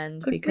of in the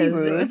end Country because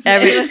Roads.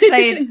 It was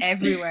played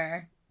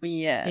everywhere.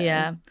 Yeah.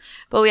 yeah.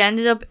 But we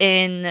ended up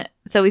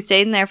so we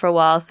stayed in there for a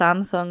while.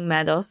 Samsung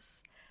met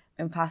us.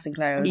 In Passing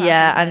Clouds.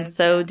 Yeah, Passing and Clouds,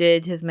 so yeah.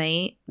 did his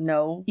mate.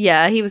 No.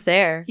 Yeah, he was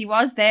there. He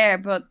was there,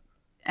 but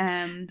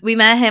We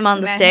met him on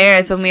We the met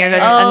stairs him on when we were the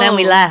going, stairs. and then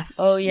we left.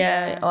 Oh,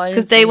 yeah. Yeah. Oh, I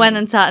Because didn't they see went him.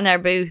 and sat in our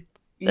booth.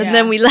 yeah. And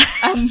then we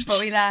left. But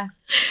we left.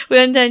 We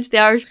went down to the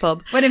Irish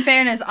pub. But in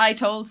fairness, I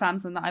told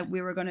Samson that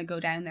we were going to go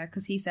down there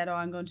because he said, "Oh,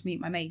 I'm going to meet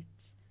my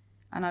mates,"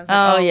 and I was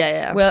like, Oh,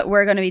 yeah.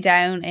 we're going to be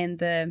down in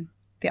the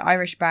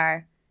Irish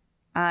bar,"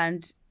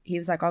 and he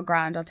was like, "Oh,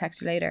 grand, I'll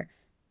text you later."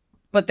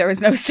 But there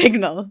was no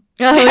signal.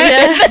 Oh, down,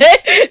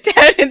 yeah.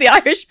 down in the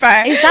Irish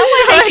bar. Is that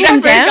why they I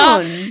came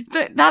forgot.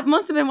 down? That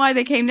must have been why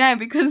they came down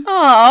because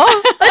Oh,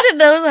 I didn't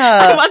know I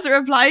that. wasn't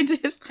replying to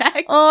his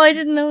text. Oh, I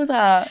didn't know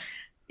that.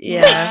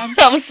 Yeah.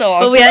 That was so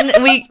But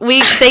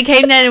awkward. they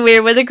came down and we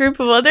were with a group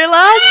of other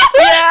lads.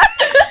 Yeah.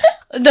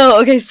 No,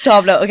 okay,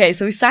 stop. No, okay,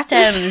 so we sat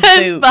down in this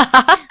booth.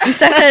 We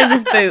sat down in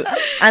this booth,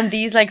 and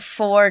these like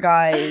 4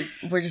 guys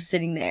were just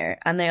sitting there,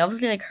 and they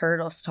obviously like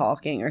heard us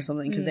talking or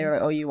something because they were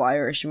like, "Oh, you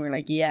Irish?" And we were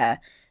like, "Yeah,"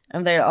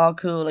 and they're like, "Oh,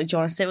 cool. Like, do you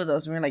want to sit with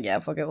us?" And we were like, "Yeah,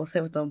 fuck it, we'll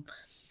sit with them."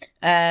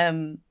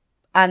 And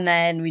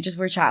then we just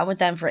were chatting with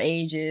them for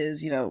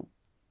ages, you know,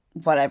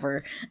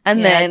 whatever. And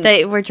Yeah, then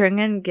they were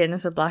drinking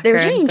Guinness with blackcurrant. they were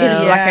drinking Guinness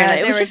with though. blackcurrant.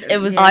 It was just, it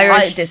was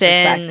Irish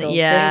disrespectful. sin,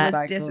 yeah.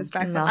 Disrespectful.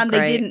 Disrespectful. Not And great.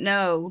 they didn't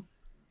know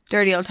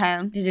dirty old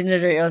town. They didn't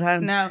do it all the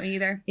time. No,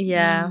 either.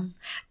 Yeah.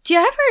 Do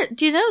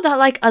you know that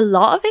like a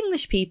lot of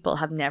English people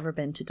have never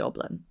been to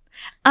Dublin?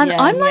 And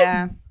Yeah. I'm like,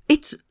 Yeah.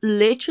 it's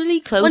literally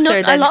closer Well, no,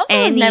 than a lot of them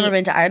any. have never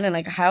been to Ireland.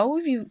 Like, how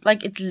have you?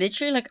 Like, it's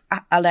literally like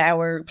an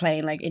hour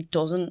plane. Like, it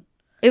doesn't.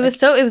 It was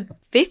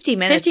 50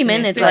 minutes. 50 to me.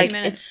 minutes. 50 Like,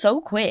 minutes. it's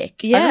so quick.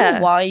 I Yeah. don't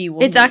know why you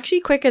wouldn't. It's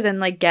actually quicker than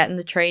like getting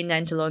the train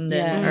down to London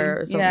Yeah.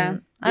 or something. Yeah.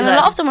 And Like-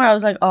 a lot of them where I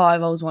was like, oh,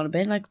 I've always wanted to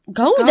be. Like,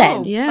 go Go.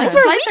 then. Yeah. Like, Like, for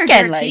a flights are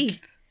weekend. dirt Like,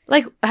 cheap.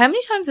 Like, how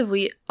many times have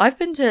I've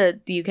been to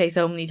the UK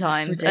so many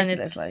times, it's and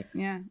ridiculous. it's Like,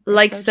 Yeah.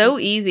 like It's so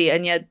cheap. easy,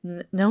 and yet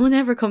no one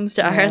ever comes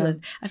to Yeah.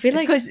 Ireland. I feel It's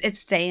like because it's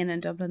staying in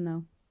Dublin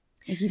though.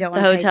 Like you don't the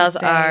want to hotels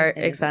stay. are It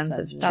is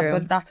expensive.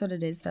 expensive. That's what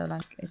it is though.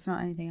 Like it's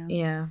not anything else.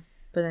 Yeah,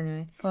 but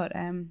anyway, But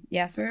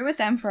yeah, so we were with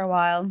them for a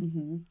while.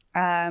 mm-hmm.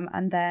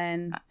 And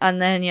then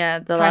yeah,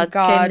 the thank lads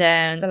God, came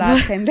down. The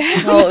lads came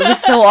down. Oh, it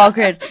was so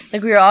awkward.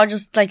 Like, we were all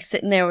just, like,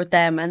 sitting there with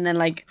them, and then,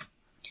 like,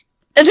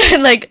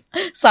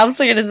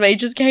 Samsung and his mate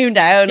just came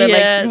down, and,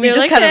 Yeah, like, we they were just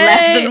like, kind of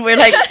left, "Hey." and we're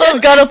like,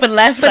 just got up and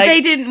left, But like,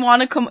 they didn't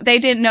want to come. They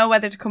didn't know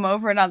whether to come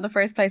over or not in the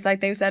first place. Like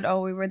they said,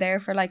 oh, we were there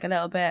for like a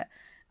little bit,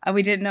 and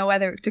we didn't know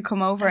whether to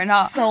come over or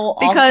not. so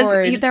Because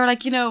awkward. they were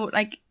like, you know,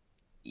 like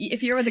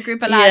if you're with a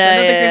group of lads, Yeah,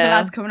 another group yeah. of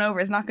lads coming over,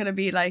 it's not going to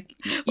be like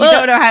you Well,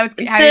 don't know how it's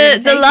how you're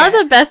The gonna lad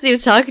take it. that Bethany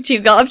was talking to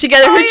got up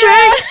together Oh, for yeah.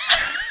 drinks.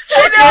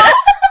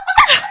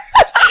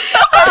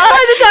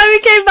 By the time we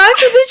came back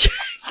with the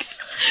drinks,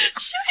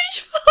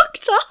 she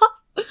fucked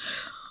up.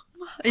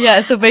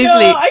 Yeah, so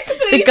basically, No, I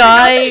completely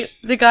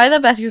the guy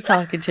that Betty was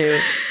talking to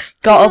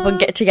got up and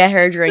to get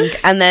her a drink,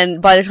 and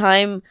then by the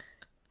time,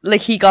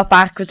 like, he got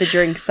back with the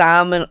drink,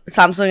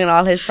 Samsung and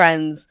all his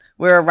friends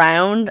were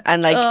around,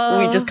 and, like,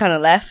 we Oh. just kind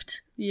of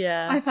left.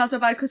 Yeah. I felt so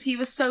bad because he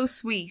was so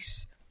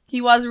sweet.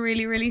 He was a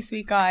really, really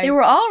sweet guy. They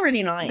were all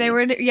really nice. they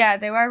were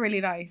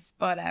really nice,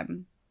 but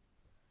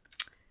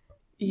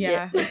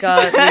yeah, we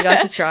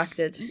got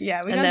distracted.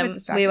 yeah, we And got a then bit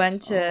distracted. we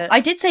went to I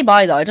did say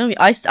bye though. I don't.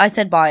 I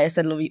said bye. I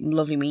said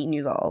lovely meeting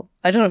you all.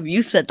 I don't know if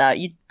you said that.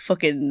 You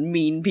fucking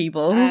mean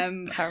people.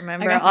 can't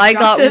remember. I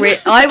got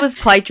distracted. I was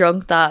quite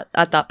drunk at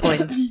that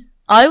point.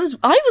 I was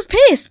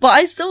pissed, but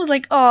I still was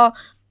like, oh,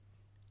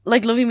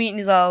 like lovely meeting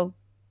you all.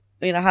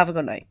 You know, have a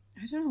good night.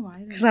 I don't know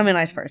why. Because I'm a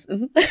nice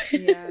person.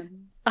 Yeah.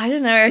 I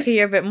don't know, Erica,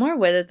 you're a bit more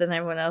with it than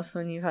everyone else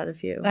when you've had a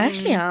few. I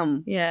actually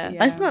am. Yeah.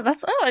 Yeah. It's not.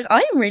 That's like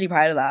I am really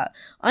proud of that.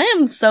 I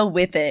am so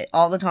with it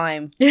all the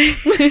time.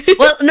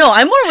 Well, no,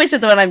 I'm more with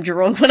it than when I'm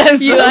drunk. When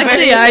I'm You sober.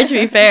 actually are, to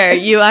be fair.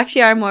 You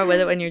actually are more with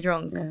it when you're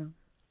drunk. Yeah.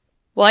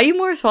 Why are you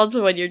more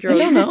responsible when you're I drunk?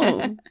 don't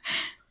know.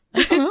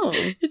 I don't know.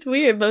 It's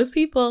weird. Most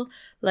people,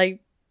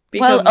 like,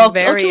 become Well, up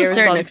very to a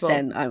certain irresponsible.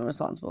 extent, I'm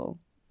responsible.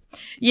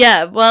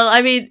 Yeah, well,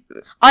 I mean,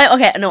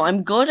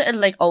 I'm good at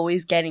like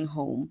always getting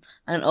home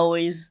and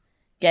always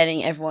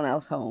getting everyone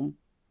else home.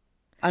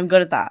 I'm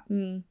good at that.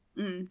 Mm.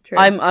 true.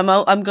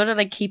 I'm good at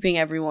like keeping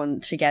everyone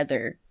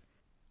together.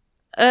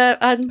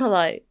 And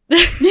polite.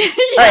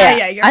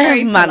 yeah, you're I have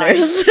very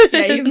manners. polite.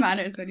 Yeah, you have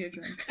manners when you're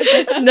drunk.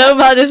 No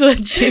manners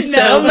when she's No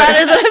sober.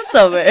 manners when I'm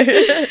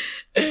sober.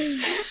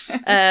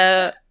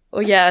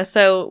 Well, yeah,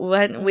 so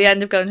when we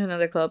end up going to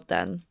another club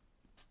then.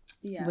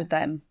 Yeah. With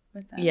them.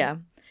 With them. Yeah.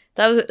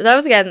 That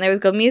was again, there was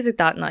good music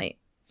that night.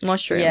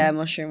 Mushroom. Yeah,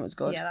 Mushroom was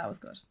good. Yeah, that was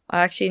good. I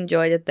actually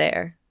enjoyed it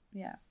there.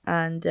 Yeah.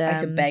 And I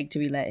had to beg to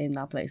be let in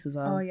that place as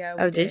well. Oh yeah.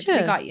 Oh, did you? We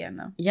got you in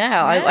though.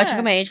 Yeah, I took Yeah.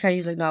 out my age card. He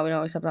was like, "No, we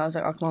don't accept that." I was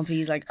like, "Oh, come on,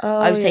 please!" Like, Oh,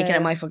 I was taking yeah.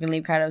 out my fucking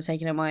leave card. I was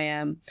taking out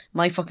my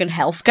my fucking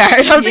health card.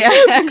 I was like, Yeah.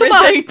 "Oh, "Come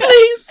on,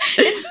 please,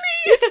 it's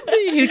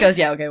me." He goes,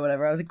 "Yeah, okay,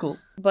 whatever." I was like, "Cool."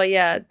 But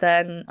yeah,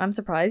 then I'm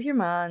surprised your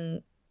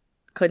man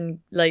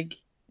couldn't like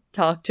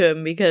talk to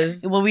him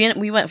because Well,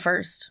 we went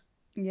first.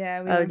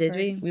 Yeah. Oh, did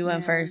we? We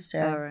went first.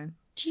 Yeah. alright.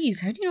 Jeez,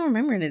 how do you not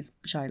remember this,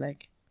 Shy?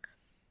 Like,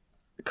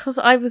 Because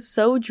I was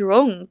so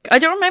drunk. I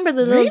don't remember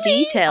the little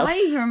Really? details. I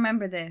even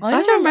remember this.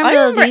 I don't remember I the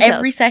remember details.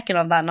 every second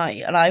of that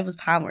night, and I was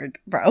hammered,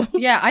 bro.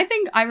 Yeah, I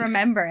think I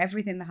remember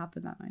everything that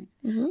happened that night.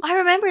 I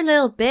remember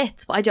little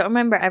bits, but I don't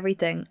remember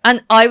everything.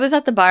 And I was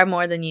at the bar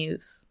more than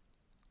yous.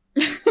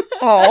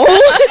 Oh,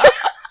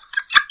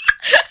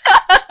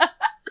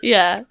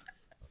 Yeah.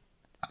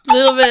 A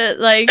little bit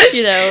like,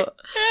 you know,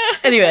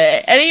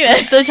 anyway,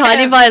 the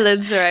tiny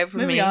violins are out for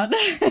me.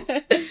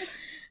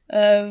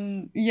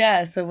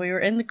 Yeah, so we were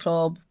in the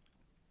club.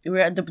 We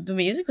were the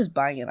music was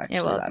banging actually.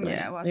 It was, that night.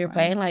 yeah, it was They were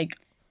banging. playing like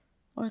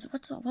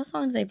what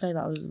song did they play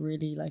that I was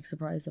really like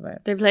surprised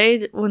about? They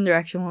played One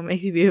Direction, What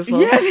Makes You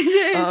Beautiful. Yeah, they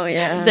did. Oh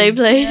yeah. They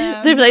played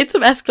Yeah. they played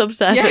some S Club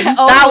 7. Yeah,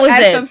 oh, That was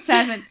F-Club it.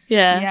 7.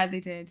 Yeah. Yeah, they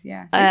did.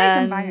 Yeah, they made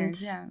some And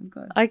bangers. Yeah, it was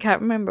good. I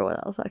can't remember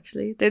what else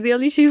actually. They're the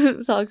only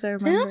two songs I Did they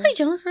not remember. play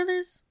Jonas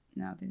Brothers?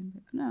 No, they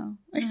didn't. No,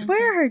 I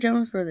swear I heard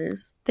Jonas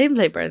Brothers. They didn't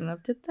play Burn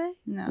Up, did they?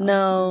 No,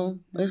 No,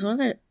 it was one of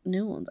the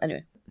new ones.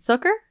 Anyway,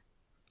 Sucker?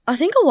 I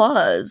think it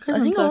was.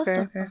 Could've I think it been was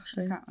Sucker. Sucker,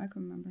 actually. I can't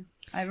remember.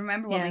 I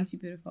remember What Yeah. Makes You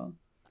Beautiful.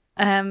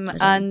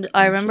 And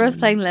I remember us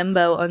playing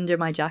Limbo under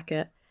my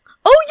jacket.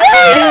 Oh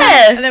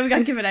yeah! And then we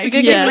got given out. We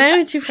got given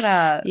out to for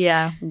that.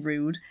 Yeah.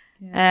 Rude.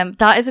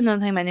 That is another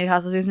thing about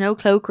Newcastle. There's no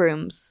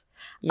cloakrooms.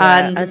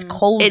 Yeah, and it's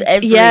cold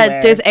everywhere.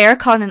 Yeah, there's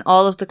aircon in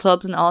all of the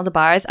clubs and all the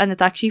bars, and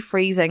it's actually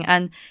freezing,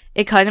 and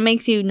it kind of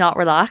makes you not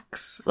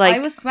relax. Like, I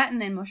was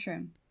sweating in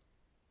Mushroom.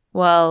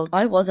 Well,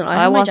 I wasn't.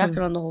 I had my jacket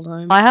on the whole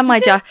time. I had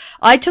my jacket.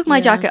 I took my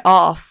jacket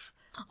off.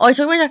 Oh, I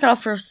took my jacket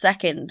off for a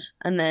second,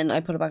 and then I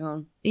put it back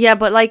on. Yeah,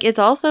 but like it's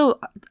also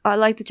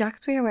like the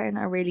jackets we were wearing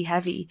are really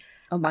heavy.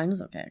 Oh, mine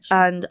was okay, actually.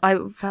 And I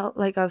felt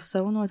like I was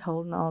so annoyed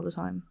holding it all the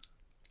time.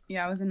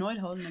 Yeah, I was annoyed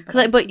holding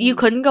it. But you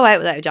couldn't go out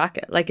without a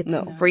jacket. Like, it's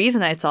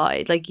freezing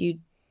outside. Like,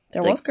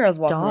 there was girls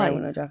walking around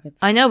with no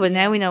jackets. I know, but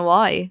now we know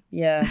why.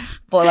 Yeah.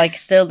 But, like,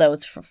 still, though,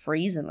 it's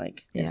freezing.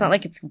 Like, it's not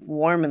like it's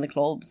warm in the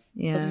clubs.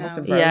 Yeah. It's so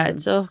fucking frozen. Yeah,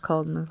 it's so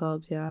cold in the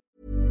clubs, yeah.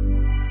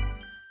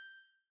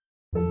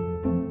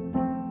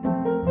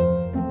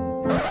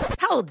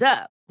 Hold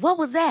up. What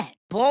was that?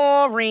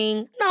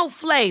 Boring. No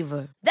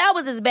flavor. That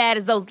was as bad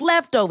as those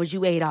leftovers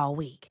you ate all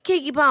week.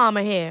 Keke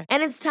Palmer here,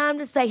 and it's time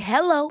to say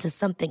hello to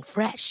something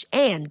fresh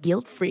and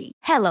guilt-free.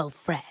 Hello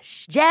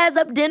Fresh. Jazz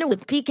up dinner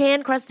with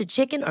pecan-crusted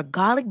chicken or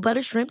garlic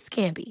butter shrimp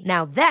scampi.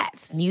 Now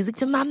that's music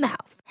to my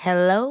mouth.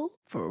 Hello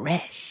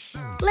Fresh.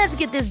 Let's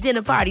get this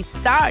dinner party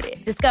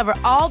started. Discover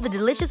all the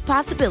delicious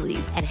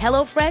possibilities at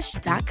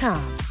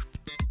hellofresh.com.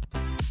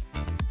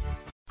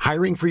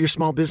 Hiring for your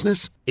small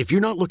business? If you're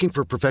not looking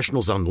for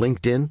professionals on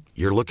LinkedIn,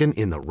 you're looking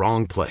in the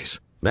wrong place.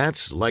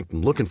 That's like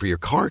looking for your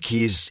car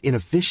keys in a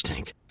fish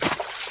tank.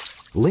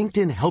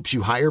 LinkedIn helps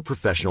you hire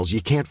professionals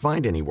you can't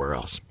find anywhere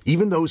else,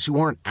 even those who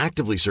aren't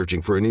actively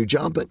searching for a new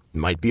job but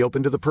might be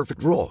open to the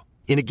perfect role.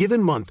 In a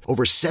given month,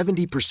 over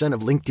 70%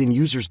 of LinkedIn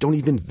users don't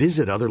even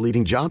visit other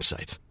leading job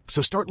sites.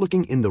 So start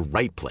looking in the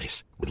right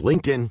place. With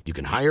LinkedIn, you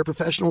can hire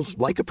professionals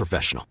like a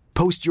professional.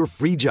 Post your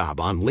free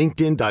job on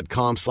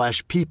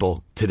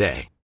linkedin.com/people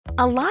today.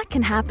 A lot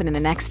can happen in the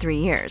next 3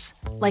 years.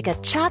 Like a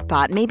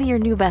chatbot may be your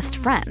new best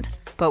friend.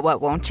 But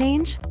what won't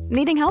change?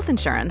 Needing health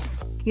insurance.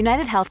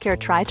 United Healthcare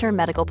Tri-Term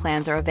Medical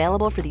Plans are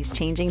available for these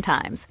changing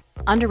times.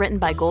 Underwritten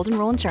by Golden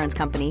Rule Insurance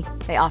Company,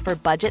 they offer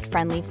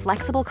budget-friendly,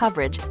 flexible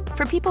coverage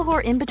for people who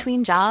are in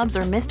between jobs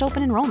or missed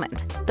open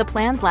enrollment. The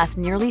plans last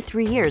nearly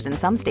 3 years in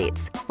some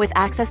states, with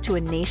access to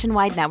a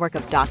nationwide network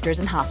of doctors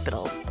and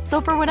hospitals.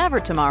 So for whatever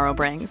tomorrow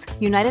brings,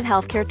 United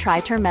Healthcare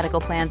Tri-Term Medical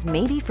Plans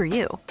may be for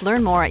you.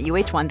 Learn more at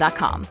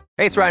uh1.com.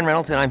 Hey, it's Ryan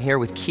Reynolds, and I'm here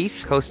with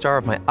Keith, co-star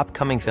of my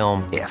upcoming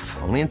film, If,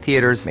 only in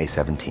theaters May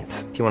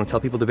 17th. Do you want to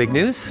tell people the big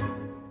news?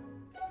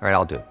 All right,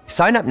 I'll do it.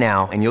 Sign up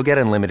now and you'll get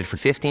unlimited for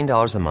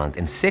 $15 a month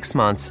and 6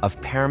 months of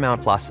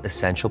Paramount Plus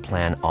Essential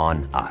Plan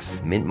on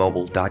us.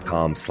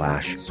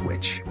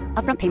 MintMobile.com/switch.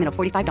 Upfront payment of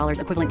 $45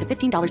 equivalent to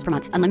 $15 per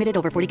month. Unlimited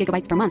over 40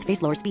 gigabytes per month.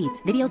 Face lower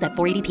speeds. Videos at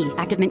 480p.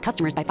 Active Mint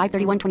customers by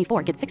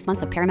 531.24 get 6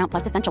 months of Paramount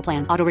Plus Essential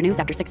Plan. Auto renews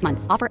after 6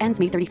 months. Offer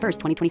ends May 31st,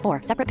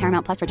 2024. Separate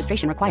Paramount Plus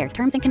registration required.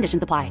 Terms and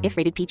conditions apply if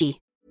rated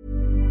PG.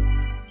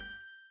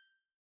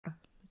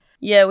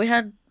 Yeah, we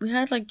had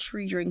like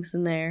 3 drinks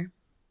in there.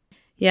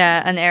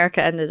 Yeah, and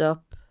Erica ended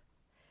up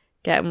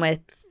getting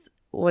with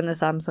one of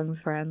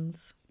Samsung's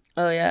friends.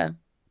 Oh, yeah.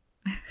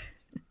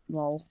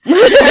 Lol.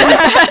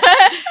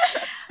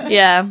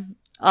 Yeah,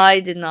 I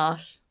did not.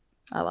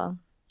 Oh, well.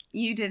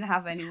 You didn't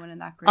have anyone in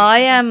that group. I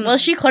am... Well,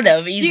 she could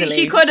have, easily.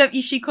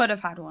 She could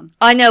have had one.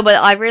 I know, but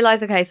I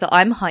realised, okay, so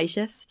I'm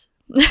heightist.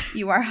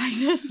 You are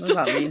heightist. What does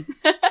that mean?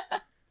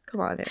 Come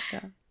on,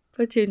 Erica.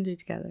 Put 2 and 2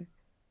 together.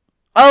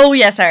 Oh,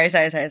 yeah, sorry.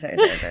 I know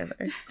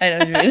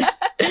what you mean.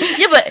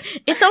 Yeah, but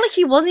it's not like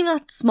he wasn't even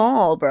that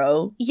small,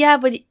 bro. Yeah,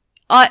 but he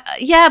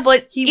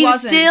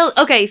wasn't. Still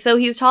okay. So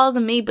he was taller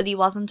than me, but he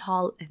wasn't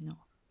tall enough.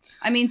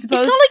 I mean, It's not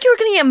like you were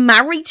going to get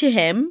married to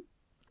him.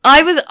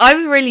 I was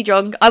really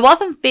drunk. I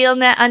wasn't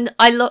feeling it, and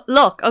I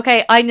look.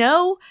 Okay, I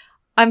know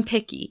I'm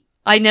picky.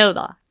 I know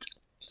that.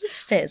 He's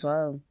fit as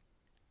well.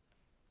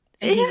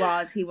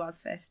 Yeah. He was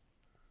fit.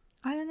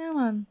 I don't know,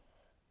 man.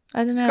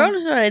 I don't know.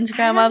 Scrolling through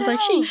Instagram, I was like,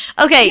 sheesh.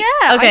 Okay,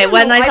 Yeah, okay.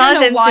 When I saw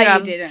his Instagram, why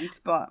you didn't,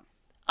 but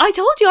I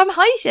told you I'm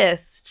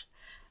heightist.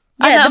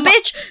 Yeah, the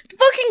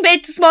fucking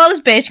bitch, the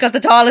smallest bitch got the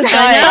tallest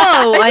guy.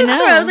 I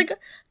know. I was like, that's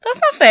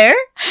not fair.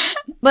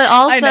 But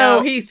also, I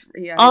know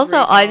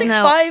I don't know.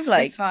 6'5",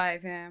 like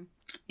 6'5", yeah.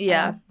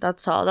 Yeah,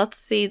 that's tall.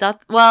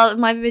 Well, it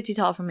might be a bit too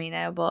tall for me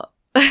now, but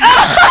I'm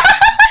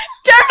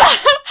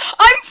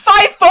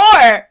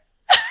 5'4".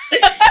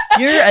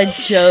 You're a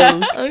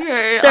joke.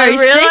 Okay, Sorry, I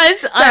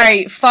realized.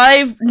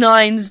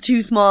 5'9"'s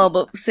too small,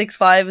 but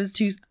 6'5" is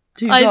too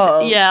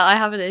tall. Yeah, I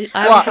have it.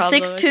 What,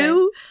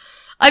 6'2"?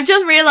 I've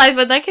just realised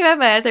when that came out of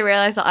my head, I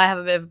realised that I have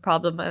a bit of a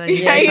problem. And You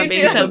do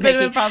have a bit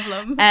of a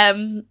problem.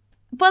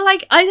 But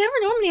like, I never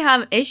normally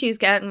have issues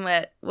getting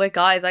with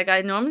guys. Like,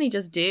 I normally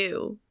just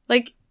do.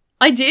 Like,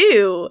 I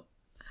do.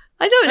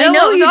 I don't know. I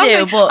know you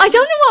do, but I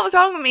don't know what was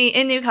wrong with me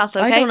in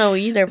Newcastle. Okay? I don't know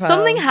either. Pal.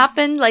 Something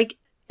happened, like,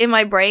 in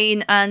my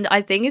brain, and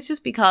I think it's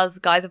just because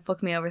guys have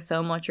fucked me over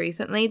so much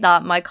recently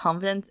that my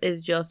confidence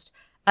is just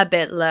a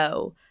bit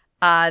low.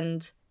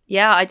 And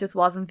yeah, I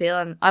wasn't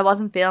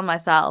feeling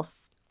myself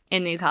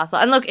in Newcastle.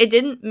 And look, it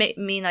didn't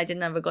mean I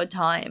didn't have a good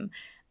time.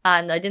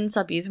 And I didn't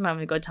stop using from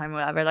having a good time or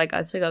whatever. Like,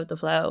 I still go with the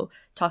flow,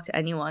 talk to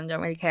anyone,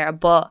 don't really care.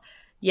 But,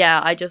 yeah,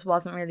 I just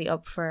wasn't really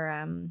up for...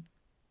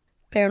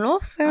 Fair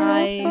enough. No,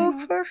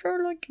 fair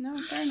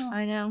enough.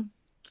 I know.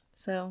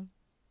 So,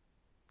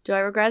 do I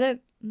regret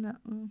it? No,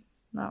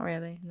 not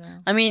really, no.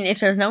 I mean, if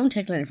there's no one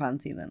tickling your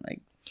fancy, then,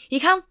 like... You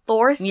can't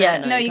force it.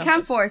 Yeah, No, you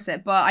can't force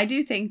it. But I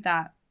do think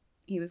that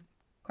he was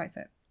quite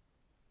fit.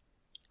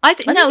 I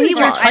think No, he your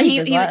was. type And he,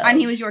 as he, well. and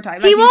he was your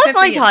type. He Like, was fit for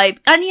my you. type.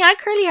 And he had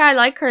curly hair. I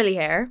like curly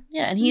hair.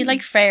 Yeah, and he had,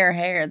 like, fairer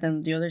hair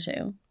than the other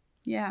two.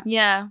 Yeah.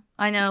 Yeah,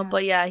 I know. Yeah.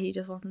 But yeah, he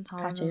just wasn't tall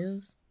enough.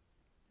 Tattoos.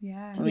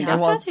 Yeah. Did he have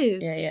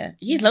tattoos? Yeah.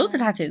 He has loads of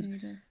tattoos. Yeah,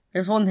 he does.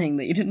 There's one thing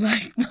that you didn't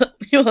like, but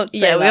we won't say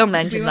Yeah, we that. won't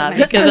mention We that won't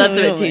mention because that's a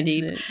We bit won't too mention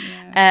deep. it.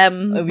 Yeah.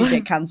 Oh, we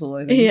get cancelled,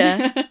 I think.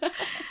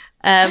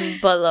 Yeah.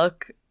 But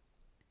look,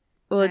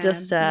 we'll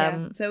just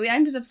So we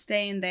ended up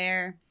staying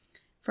there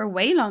for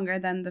way longer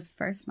than the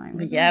first night.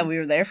 But wasn't yeah, it? we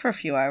were there for a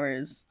few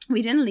hours.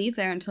 We didn't leave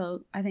there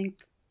until I think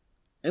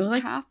It was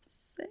like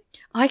 6:30.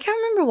 I can't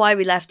remember why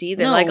we left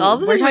either. No, like all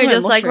of a we're sudden we talking were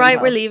just about like, Mushroom right,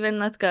 Pub. we're leaving,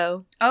 let's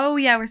go. Oh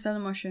yeah, we're still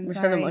in Mushroom. We're Sorry.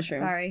 still in Mushroom.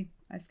 Sorry,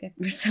 I skipped.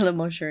 we're still a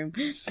mushroom.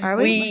 Are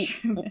we?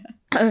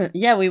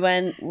 Yeah,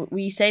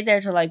 we stayed there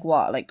till like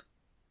what? Like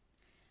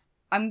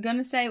I'm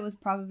gonna say it was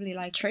probably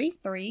like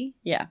 3.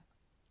 yeah.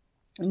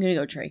 I'm gonna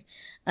go 3.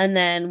 And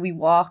then we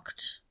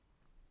walked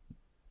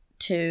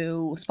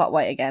to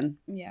Spotlight again.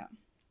 Yeah.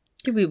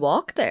 Did we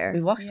walk there?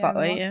 We walked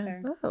Spotlight, walked yeah.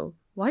 there. Oh,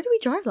 why did we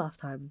drive last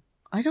time?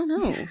 I don't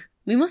know.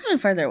 We must have been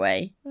further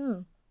away.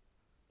 Oh.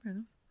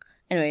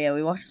 Anyway, yeah,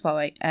 we walked to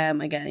Spotlight.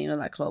 Again, you know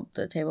that club,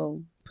 the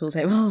pool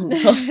table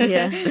club.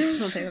 Yeah.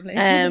 We'll take a place.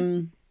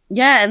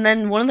 Yeah, and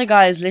then one of the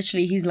guys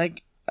literally, he's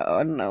like, oh,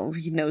 I don't know,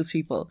 he knows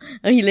people,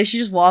 and he literally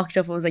just walked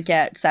up and was like,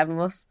 yeah, 7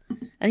 of us,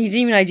 and he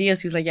didn't even ID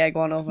us. He was like, yeah, go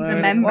on over. He's a And I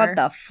was like, member. What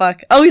the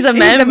fuck? Oh, he's a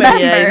member. Yeah,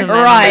 he's a member.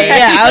 Right?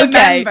 Yeah, He's a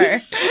okay. member.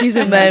 He's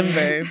a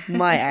member.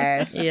 My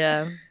arse.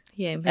 Yeah.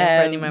 He ain't paying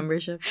for any Um,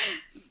 membership.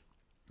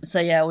 So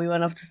yeah, we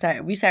went up to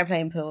start. We started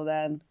playing pool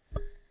then.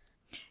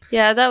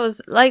 Yeah, that was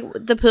like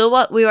the pool.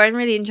 What we weren't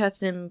really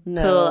interested in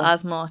No. pool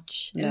as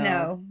much.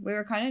 No, we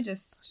were kind of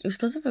just. It was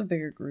because of a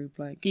bigger group,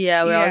 like.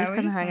 Yeah, we were all Yeah, just we're kind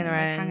of just hanging kinda, like,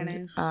 around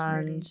hanging out,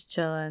 and really.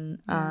 chilling,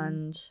 Yeah.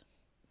 and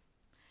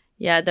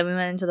yeah, then we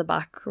went into the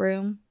back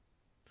room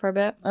for a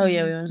bit, Oh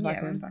yeah, we went back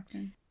Yeah, we in. went back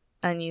in.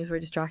 and you were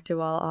distracted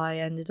while I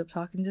ended up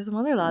talking to some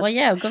other lads. Well,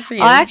 yeah, good for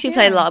you. I actually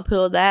played a Yeah. lot of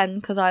pool then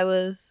because I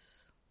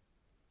was,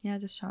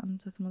 just chatting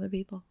to some other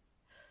people.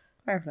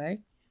 Fair play.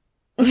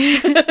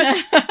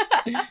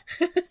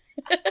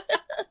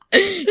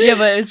 Yeah,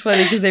 but it's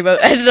funny because they both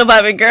ended up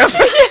having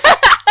girlfriends.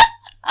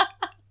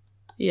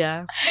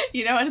 Yeah.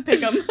 You know how to pick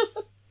them.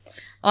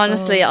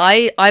 Honestly,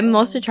 I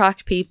must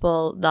attract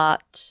people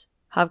that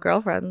have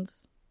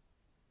girlfriends.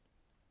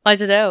 I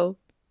don't know.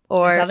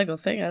 Or Is that a good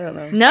thing? I don't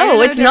know. I no, don't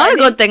know, it's no, not I a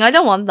good thing. I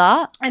don't want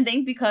that. I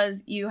think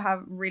because you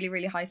have really,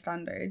 really high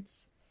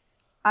standards,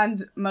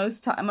 and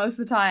most of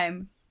the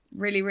time,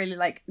 really, really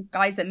like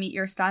guys that meet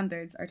your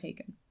standards are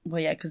taken.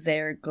 Well, yeah, because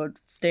they're good.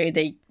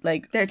 They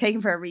like. They're taken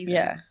for a reason.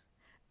 Yeah.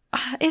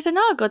 Is it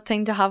not a good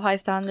thing to have high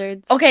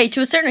standards? Okay,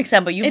 to a certain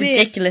extent, but you have It is.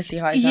 ridiculously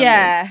high standards.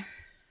 Yeah.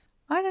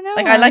 I don't know.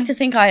 Like, I like to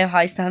think I have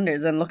high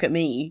standards, and look at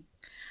me.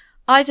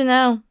 I don't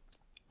know.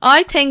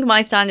 I think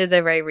my standards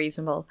are very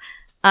reasonable.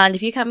 And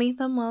if you can't meet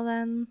them, well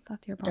then,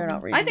 that's your problem. They're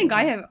not reasonable. I think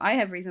I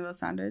have reasonable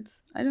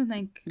standards. I don't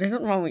think. There's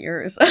nothing wrong with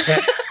yours.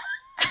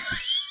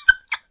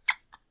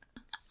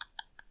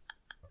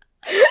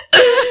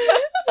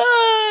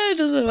 It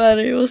doesn't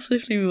matter. We'll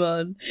swiftly move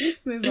on.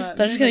 Move on.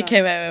 That just kind of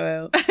came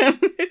out.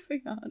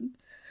 Moving on.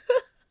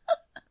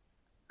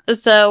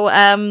 So,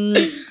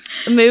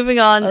 moving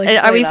on. I'll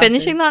explain Are we after.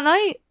 finishing that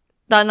night?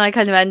 That night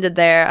kind of ended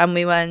there and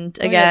we went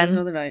Oh, yeah, again. there's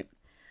another night.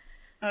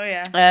 Oh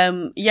yeah.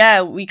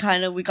 Yeah, we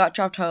got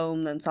dropped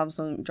home, then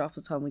Samsung dropped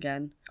us home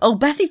again. Oh,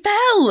 Bethy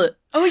fell!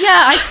 Oh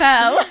yeah, I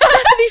fell.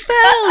 Bethany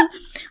fell!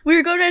 We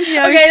were going down to the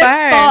Irish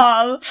bar.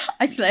 fall.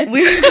 I slipped.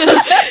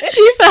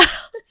 She fell.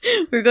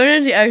 We were going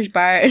down to the Irish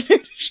bar and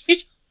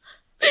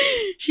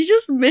she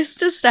just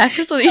missed a step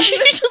or something. She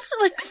just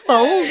like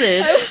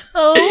folded.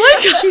 Oh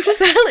my god. She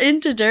fell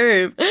into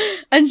Derb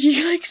and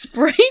she like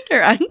sprained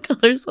her ankle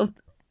or something.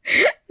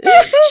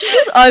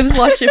 I was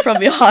watching from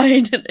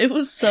behind and it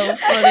was so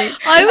funny.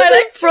 I was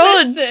in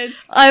front. twisted.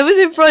 I was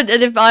in front,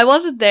 and if I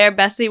wasn't there,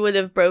 Bessie would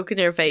have broken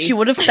her face. She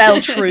would have fell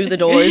through the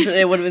doors and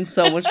it would have been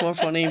so much more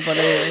funny, but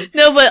anyway.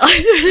 No, but I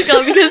swear to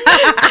God, because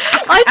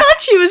I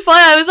thought she was fine.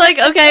 I was like,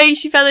 okay,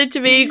 she fell into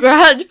me,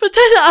 grand. But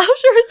then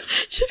afterwards,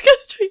 she just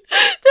goes straight,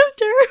 no,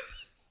 Derb.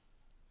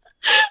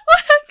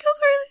 My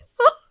ankle's really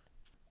sore.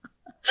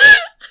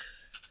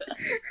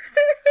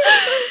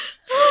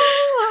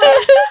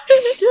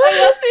 I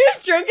wasn't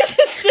even drunk at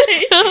this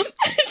stage.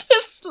 I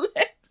just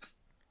slipped.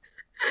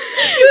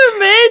 You were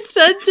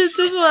mid-sentence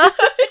as well.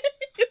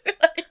 You were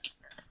like,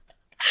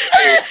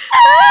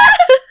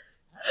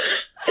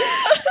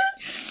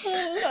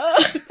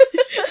 I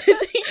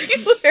think you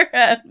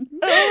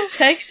were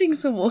texting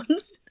someone.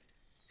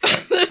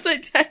 There's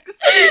like text.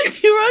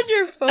 You were on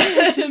your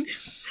phone.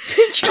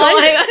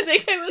 I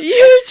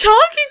You're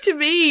talking to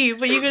me,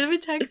 but you could have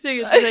been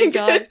texting at the same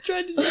time.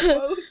 Trying to do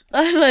both.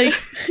 I like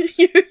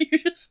you're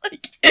just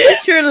like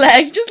your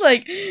leg just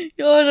like I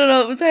don't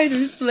know, it's hard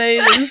to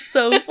explain. It was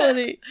so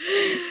funny.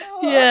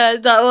 Yeah,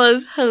 that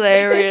was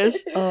hilarious.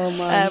 Oh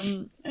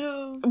man.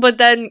 But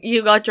then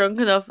you got drunk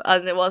enough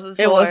and it wasn't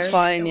sore. It was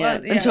fine,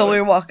 until we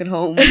were walking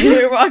home.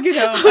 We were walking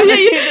home. Oh, yeah,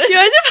 you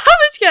ended up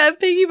having to get a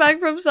piggyback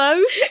from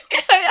South.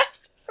 I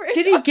asked for a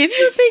Did he jockey- give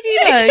you a piggy He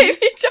bank? gave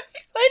me a jockey-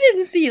 I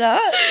didn't see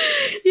that.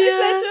 Yeah. I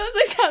said to him, I was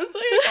like, Sam, so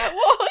I can't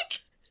walk.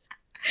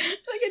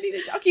 Like, I need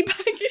a jockey bag.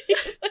 And he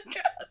was like,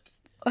 God.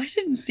 I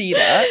didn't see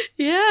that.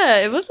 Yeah,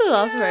 it must have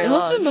lasted very It long.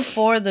 must have been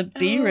before the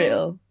B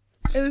reel.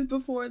 It was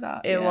before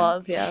that. It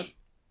was, yeah.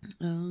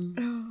 Oh.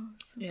 Oh,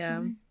 so Yeah.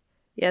 funny.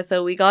 Yeah,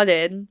 so we got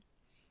in.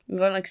 We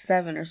got like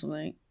 7 or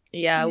something.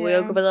 Yeah, we Yeah.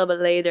 woke up a little bit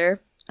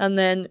later. And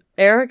then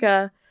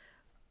Erica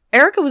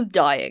was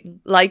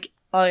dying. Like,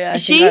 Oh yeah,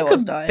 she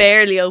could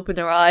barely open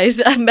her eyes,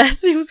 and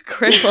Bethany was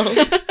crippled.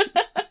 Dermot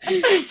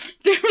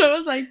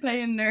was like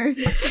playing nurse.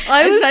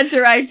 I I was- sent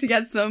her out to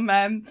get some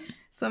paracetamol,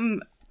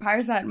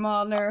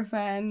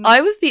 Nurofen.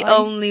 I was the Ice.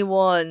 only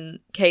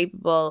one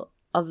capable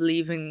of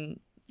leaving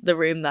the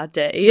room that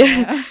day.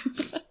 Yeah.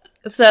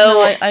 So,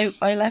 No,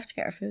 I left to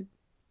get our food.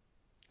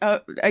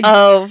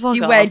 oh, fuck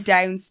you off. went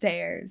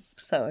downstairs.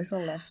 So I still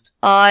left.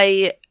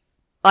 I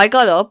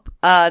got up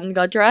and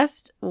got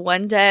dressed,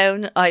 went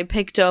down, I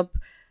picked up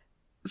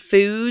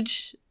food,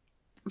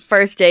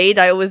 first aid.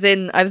 I was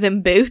in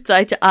Boots. I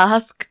had to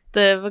ask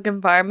the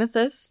fucking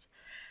pharmacist.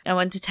 I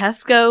went to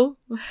Tesco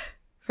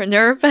for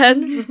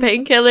Nurofen, for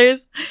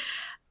painkillers.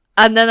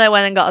 And then I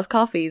went and got us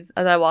coffees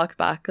and I walked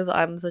back because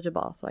I'm such a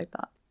boss like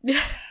that.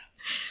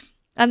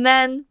 And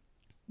then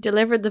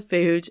delivered the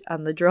food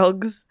and the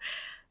drugs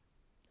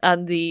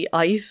and the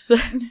ice.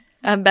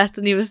 And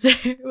Bethany was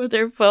there with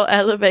her foot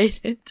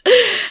elevated.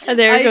 And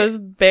Erica was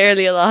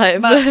barely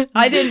alive. But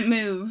I didn't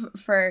move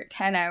for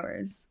 10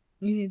 hours.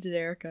 You needed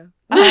Erica.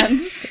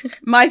 And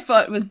my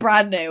foot was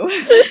brand new.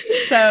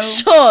 So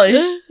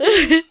Shush!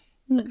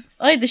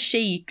 I had the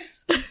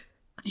shakes.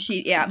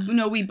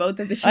 we both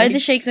had the shakes. I had the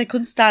shakes and I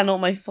couldn't stand up.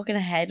 My fucking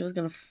head was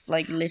gonna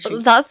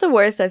literally. That's the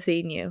worst I've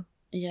seen you.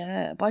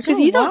 Yeah, but I don't Because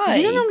know you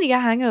why. don't normally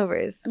get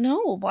hangovers.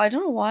 No, but I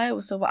don't know why it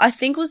was so bad. I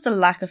think it was the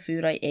lack of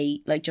food I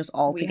ate, like just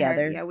all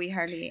together. We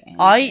hardly ate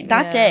anything.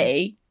 That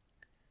day,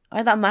 I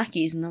had that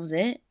Mackey's and that was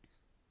it.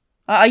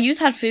 I used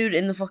had food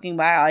in the fucking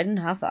bar. I didn't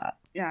have that.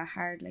 Yeah,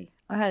 hardly.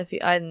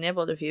 I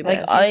nibbled a few Like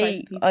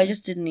bits. I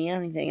just didn't eat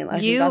anything, and I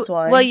think that's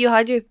why. Well, you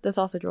had the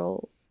sausage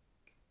roll.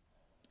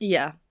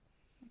 Yeah.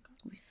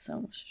 We had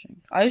so much to drink.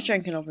 I was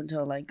drinking up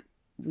until like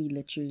we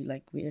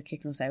were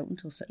kicking us out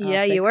until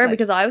Yeah, you were,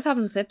 because I was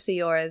having sips of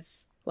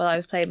yours while I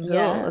was playing pool,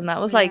 Yeah. and that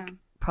was like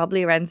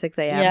probably around 6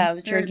 a.m. Yeah, I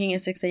was drinking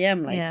at 6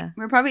 a.m. Like yeah,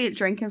 We were probably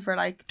drinking for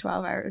like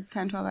 12 hours.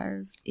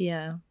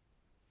 yeah.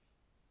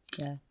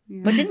 yeah,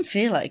 but it didn't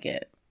feel like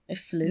it. It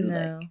flew.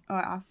 No. Like Oh,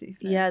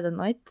 absolutely. Yeah, the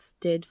nights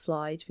did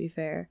fly, to be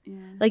fair.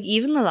 Yeah. Like,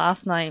 even the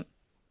last night.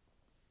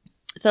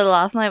 So, the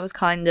last night was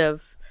kind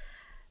of,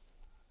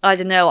 I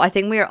don't know, I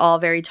think we were all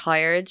very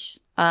tired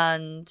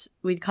and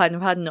we'd kind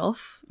of had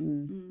enough.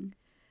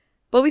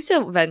 But we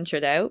still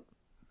ventured out.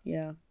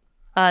 yeah,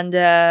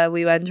 And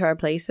we went to our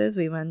places.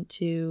 We went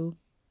to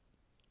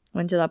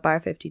that bar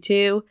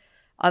 52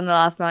 on the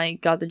last night,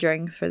 got the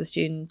drinks for the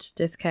student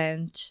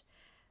discount.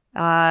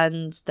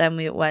 And then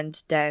we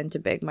went down to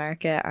Big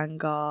Market and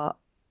got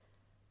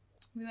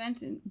We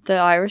went in. the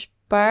Irish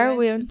bar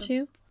We went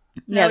to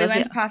Yeah, we that's went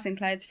it. to Passing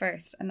Clouds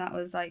first, and that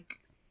was like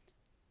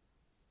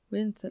We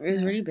didn't sit it was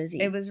there. really busy.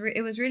 it was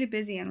really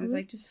busy, and it was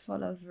like just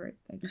full of like,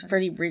 It was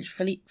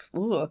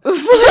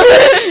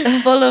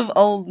full of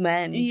old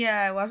men.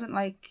 Yeah, it wasn't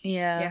like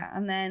Yeah.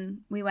 And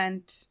then we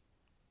went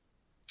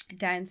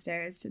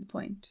downstairs to the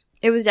point.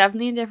 It was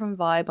definitely a different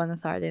vibe on a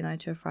Saturday night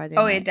to a Friday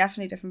Oh, night. yeah,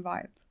 definitely different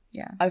vibe.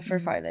 Yeah, I prefer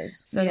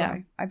Fridays. so Yeah.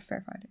 do I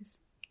prefer Fridays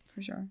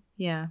for sure.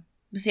 Yeah.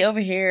 But see, over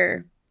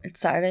here it's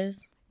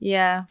Saturdays.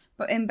 Yeah.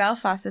 But in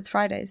Belfast, it's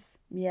Fridays,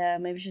 Yeah,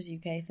 maybe it's just a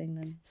UK thing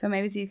then. so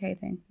maybe it's a UK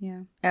thing.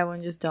 Yeah,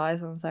 Everyone just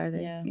dies on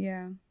Saturday. Yeah.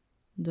 yeah,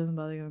 It doesn't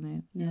bother going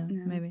out. Yeah,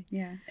 no. maybe.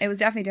 Yeah, it was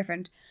definitely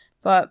different,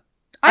 but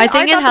I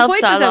think it thought the helps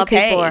point that was a lot okay.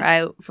 of people are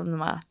out from the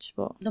match,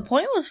 but The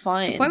point was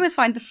fine. The point was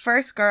fine. The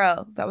first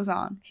girl that was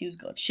on, he was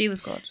good. she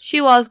was good. she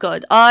was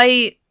good.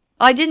 I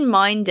didn't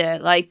mind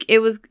it. Like, it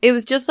was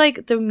just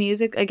like the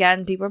music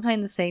again, people were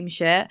playing the same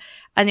shit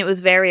and it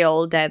was very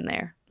old down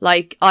there.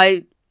 Like,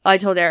 I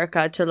told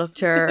Erica to look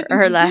to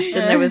her left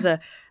and there was a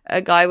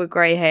guy with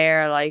grey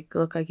hair, like,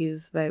 looked like he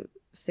was about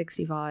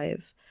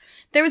 65.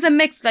 There was a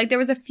mix. Like, there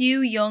was a few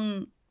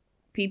young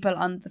people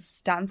on the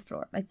dance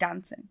floor, like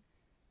dancing,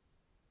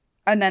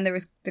 and then there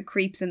was the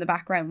creeps in the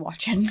background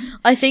watching.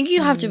 I think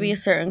you have to be a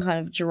certain kind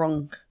of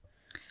drunk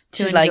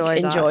to To like enjoy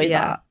that, enjoy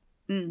yeah.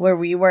 that. Where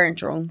we weren't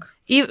drunk.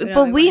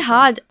 But we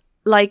had,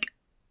 like,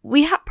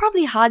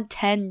 probably had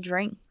 10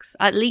 drinks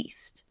at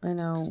least. I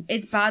know.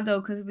 It's bad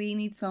though, because we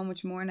need so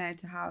much more now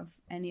to have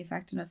any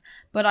effect on us.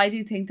 But I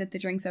do think that the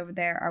drinks over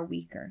there are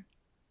weaker.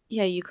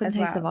 Yeah, you couldn't As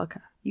taste the well.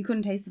 vodka. You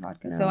couldn't taste the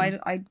vodka, so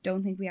I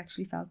don't think we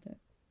actually felt it.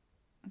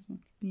 as much.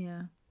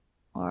 Yeah.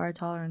 Or our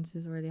tolerance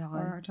is really high.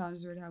 Or our tolerance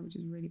is really high, which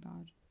is really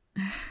bad.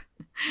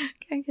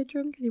 Can't get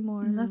drunk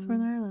anymore unless we're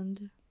in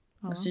Ireland.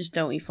 Let's just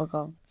don't eat fuck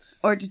all.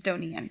 Or just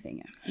don't eat anything,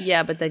 yeah.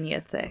 Yeah, but then you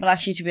get sick. But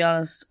actually, to be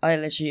honest, I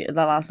literally, that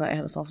last night I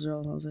had a sausage roll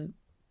and that was it.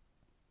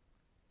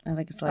 I had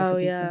like a slice of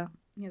pizza. Yeah.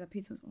 Yeah, that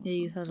pizza was awful. Yeah,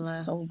 you said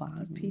less. So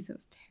bad. The pizza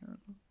was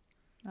terrible.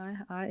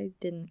 I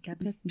didn't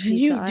get it. Did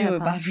you do a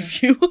bad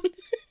review?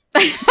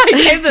 I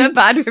gave them a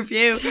bad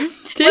review.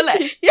 Yeah,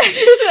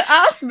 it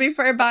asked me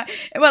for a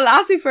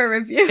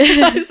review.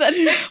 I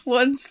said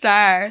 1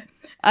 star.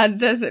 And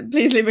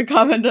please leave a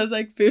comment. I was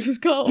like, food was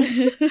cold.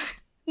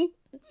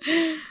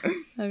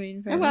 I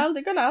mean, well,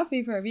 they're going to ask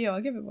me for a review.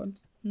 I'll give it one.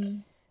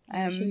 You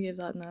should give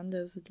that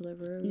Nando's a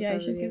delivery. Yeah, I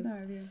should give that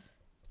a review.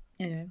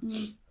 Anyway.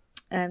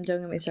 Don't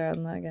get me started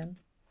on that again.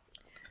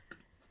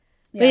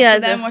 Yeah, but yeah, so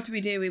then what did we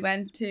do? We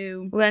went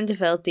to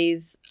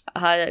Filthy's. I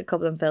had a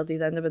couple of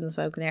Filthy's, ended up in the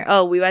smoking area.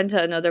 Oh, we went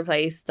to another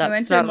place that's we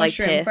went to not a like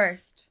mushroom piss.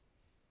 first.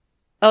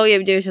 Oh yeah,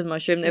 we did it to the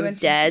mushroom. It was went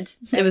to- dead.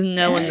 There was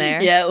no one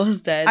there. Yeah, it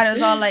was dead. And it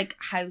was all like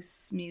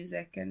house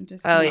music and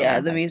just... Oh yeah,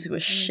 the music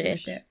was the music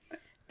shit.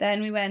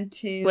 Then we went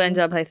to... We went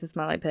to a place that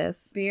smelled like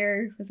piss.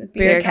 Beer... Was it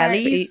Beer Beer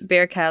Kelly's?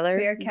 Beer Keller.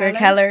 Beer Beer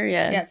Keller,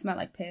 Yeah, yeah. it smelled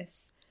like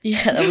piss.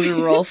 Yeah, that was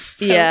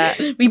rough. Yeah.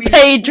 We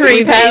paid £3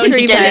 we paid to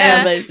 £3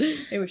 get it.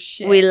 It was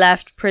shit. We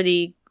left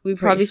pretty... We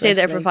probably stayed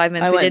there for swiftly. 5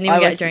 minutes. We didn't even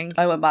get a drink.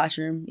 I went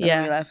bathroom. Yeah. And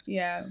then we left.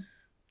 Yeah.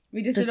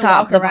 We just The did a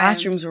walk the around.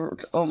 bathrooms were.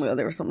 Oh my god,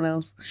 they were something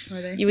else.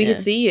 Were they? We Yeah.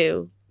 could see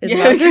you. It's Yeah,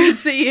 like- we could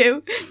see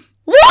you.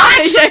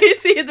 What? Yeah, you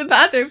see in the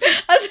bathroom.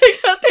 I was like,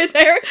 oh, there's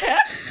Erica.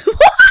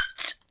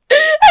 What?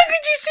 How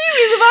could you see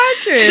me in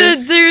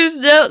the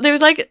bathroom? There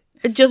was like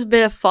just a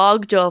bit of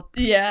fogged up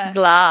Yeah.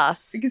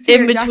 glass You can see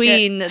in your jacket.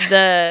 between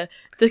the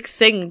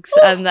sinks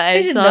and the I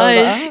outside. didn't know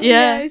that.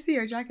 Yeah. I see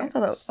your jacket. I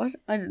thought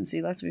I didn't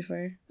see that, to be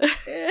fair.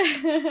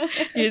 You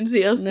didn't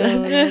see us. No,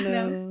 then.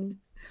 no.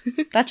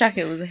 That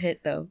jacket was a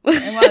hit, though.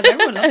 It was.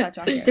 Everyone loved that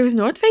jacket. There was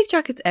North Face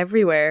jackets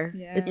everywhere.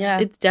 Yeah. It's, Yeah.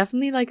 it's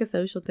definitely like a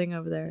social thing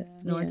over there.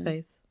 It's North Yeah.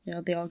 Face.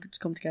 Yeah, they all could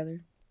just come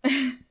together.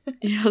 Yeah,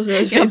 the North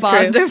You Face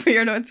bond crew. over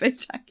your North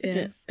Face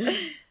jacket.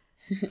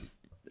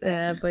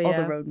 Yeah. But All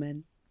yeah. the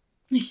roadmen.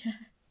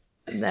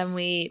 And then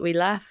we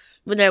left.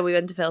 Well, no, we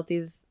went to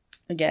Filthy's.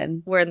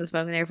 Again. We're in the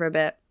smoking area for a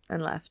bit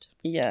and left.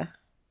 Yeah.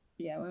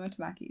 Yeah, we went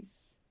to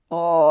Mackey's.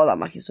 Oh, that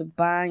Mackey's so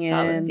banging.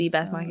 That was the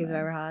best so Mackey's I've nice.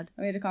 ever had.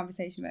 We had a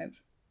conversation about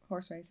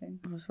horse racing.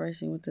 I was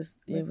racing with this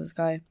With this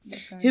guy.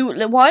 This guy.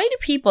 Why do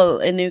people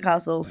in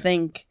Newcastle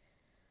think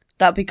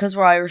that because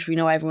we're Irish we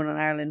know everyone in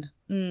Ireland?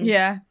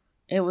 Yeah.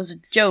 It was a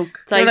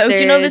joke. It's like They're do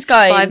you know this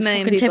guy 5 from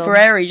million fucking people.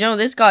 Tipperary? Do you know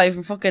this guy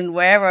from fucking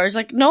wherever? I was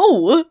like,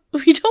 no,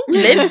 we don't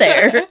live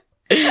there.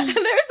 And there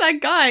was that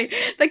guy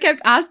that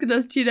kept asking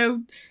us, do you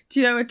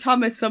know a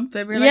Thomas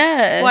something? We were like,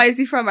 Yeah. why is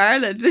he from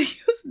Ireland? And he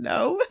goes,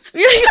 no.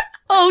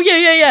 Oh,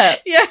 yeah.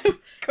 Yeah, of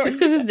course. Just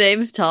because his name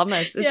is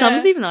Thomas. Is Yeah.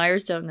 Thomas even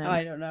Irish? Don't know.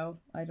 I don't know.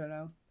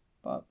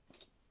 But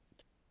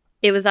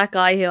It was that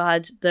guy who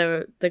had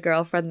the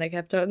girlfriend that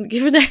kept on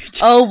giving out.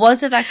 Oh,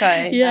 was it that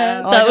guy?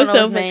 Yeah, Oh, I that don't was know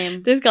so his funny.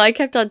 name. This guy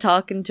kept on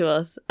talking to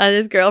us, and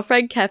his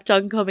girlfriend kept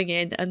on coming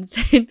in and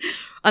saying,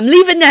 "I'm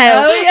leaving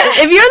now. Oh,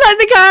 yeah. If you're not in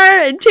the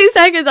car in 2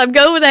 seconds, I'm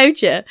going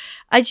without you."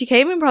 And she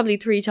came in probably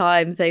 3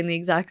 times saying the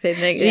exact same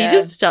thing. And Yeah. he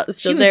just stood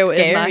was there with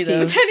his scary, though.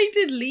 Mackie. then he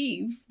did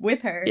leave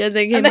with her. Yeah,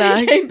 they came and then back.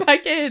 he came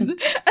back in.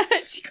 And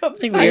then she comes I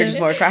think back we were just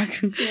in. more crack.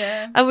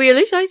 Yeah. And we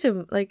really liked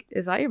him. Like,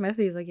 is that your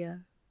message? He's like, yeah.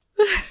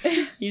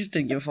 You just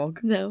didn't give a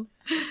fuck. No.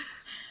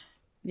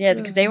 Yeah,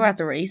 because they were at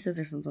the races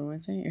or something,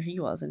 weren't they? Or he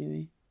was,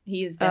 anyway.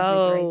 He is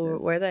definitely Oh,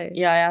 racist. were they?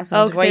 Yeah, I asked him, I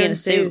Oh, was like, 'cause why are they you were in a in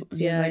suit? suits.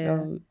 He was Yeah, like, yeah.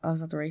 oh, I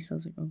was at the race. I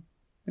was like, oh,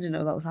 I didn't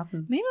know that was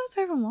happening. Maybe that's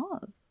where everyone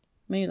was.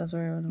 Maybe that's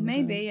where everyone was.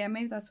 Maybe, yeah,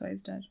 maybe that's why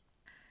he's dead.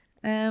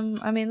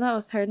 I mean, that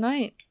was third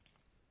night.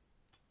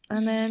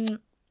 And then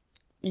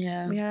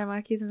Yeah. we had our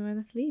Mackies and we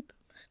went to sleep.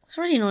 It's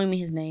really annoying me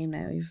his name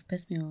now. You've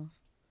pissed me off.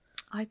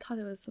 I thought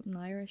it was something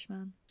Irish,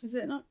 man. Is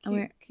it not And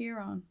we're-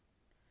 Kieran?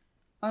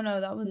 Oh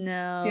no, that was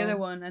No. the other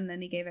one, and then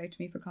he gave out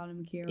to me for calling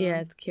him Kieran. Yeah,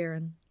 it's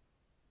Kieran.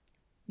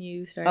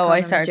 You started Oh, calling I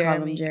him started Jeremy.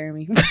 calling him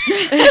Jeremy.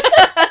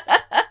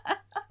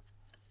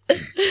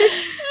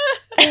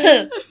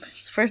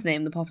 It's the first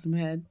name that popped in my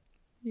head.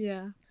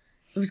 Yeah.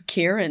 It was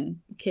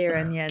Kieran.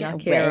 Kieran, yeah, Get not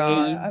away.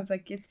 Kieran. I was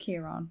like, it's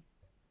Kieran.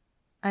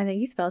 I think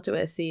he spelled it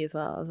with a C as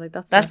well. I was like,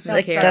 that's That's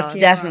definitely that's Kieran.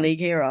 definitely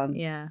Kieran.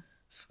 Yeah.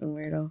 Fucking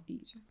weirdo.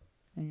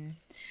 Anyway.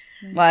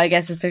 Well, I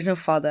guess there's no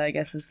father. I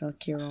guess it's not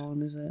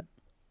Kieran, is it?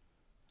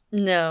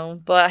 No,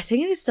 but I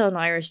think it's still an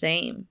Irish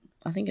name.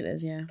 I think it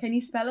is. Yeah. Can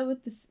you spell it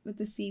with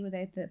the C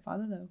without the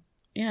father though?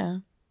 Yeah.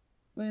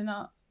 Would it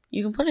not?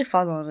 You can put a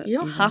father on it. You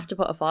don't have to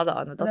put a father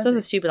on it. That's That's just a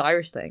it. stupid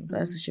Irish thing.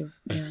 That's a shit.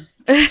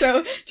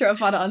 Yeah. throw a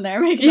father on there,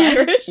 make it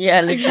Irish.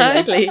 Yeah, literally.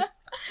 Exactly.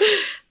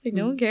 Like,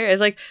 no one cares.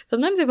 Like,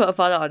 sometimes I put a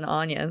father on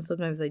Anya and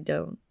sometimes I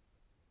don't.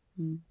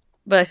 Hmm.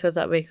 But I suppose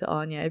that makes it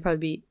Anya. It'd probably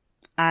be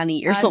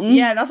Annie or And- something.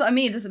 Yeah, that's what I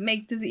mean. Does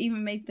it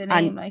even make the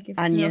name like if it's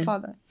Anya. your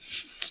father?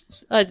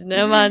 I don't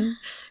know, man.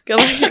 Go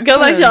back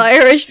to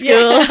Irish school.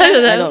 Yeah. I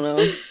don't know. I don't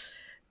know.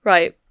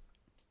 Right.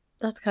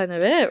 that's kind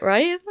of it,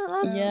 right? Isn't it?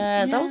 Lads?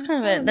 Yeah, that was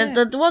kind of it.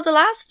 that was The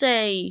last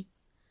day,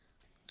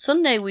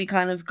 Sunday, we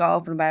kind of got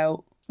up and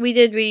about. We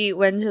did. We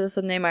went to the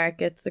Sunday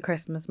markets, the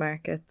Christmas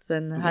markets,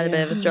 and had a bit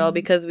of a stroll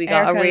because we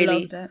got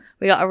Erica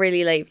a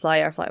really late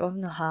flight. Our flight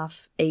wasn't until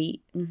 8:30.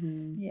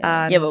 Mm-hmm.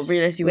 Yeah. Yeah, but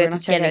realistically, we we had were to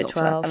not check getting out up for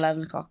 12.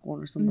 11 o'clock one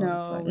or something.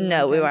 No.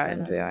 No, we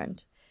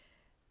weren't.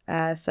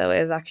 So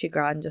it was actually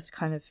grand just to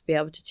kind of be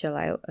able to chill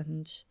out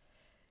and,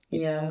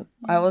 you know.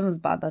 I wasn't as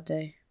bad that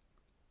day.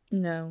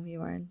 No, you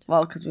weren't.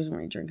 Well, because we didn't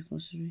really drink as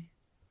much as we.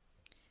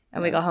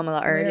 And we got home a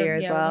lot earlier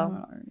as well. We got home a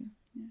lot earlier.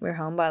 We were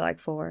home by like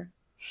 4.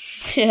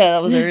 Yeah,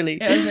 that was early.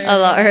 A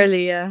lot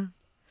early, yeah.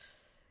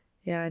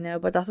 Yeah, I know.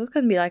 But that's what's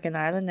going to be like in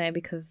Ireland now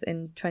because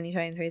in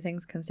 2023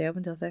 things can stay up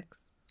until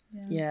 6.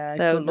 Yeah.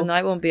 So the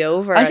night won't be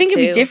over. I think at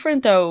it'd 2. be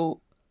different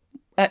though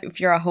if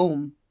you're at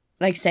home.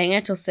 Like staying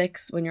out till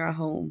 6 when you're at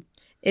home.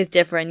 It's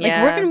different, Like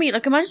yeah. we're going to be,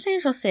 like imagine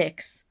staying till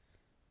 6.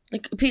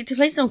 Like the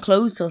place don't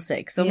close till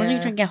 6. So imagine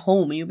you trying to get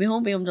home and you'll be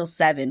home till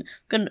 7.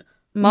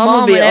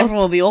 Mom will be and up.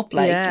 everyone will be up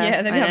like.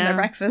 Yeah, they'll be having their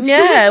breakfast.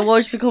 Yeah, we'll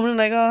just be coming in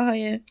like, oh, how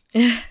you?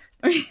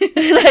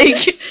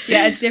 Like,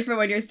 yeah, it's different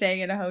when you're staying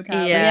in a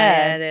hotel.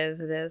 Yeah, it is.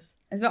 It's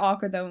a bit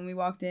awkward though when we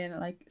walked in at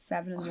like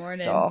 7 in the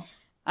morning. Stop.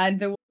 And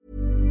the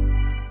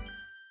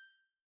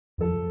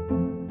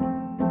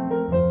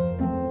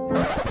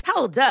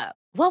Hold up.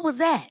 What was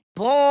that?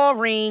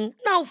 Boring.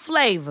 No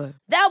flavor.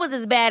 That was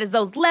as bad as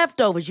those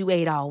leftovers you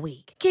ate all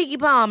week. Keke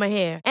Palmer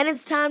here, and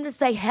it's time to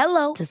say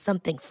hello to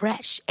something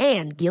fresh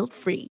and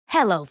guilt-free.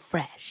 Hello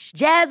Fresh.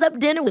 Jazz up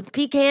dinner with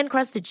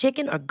pecan-crusted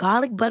chicken or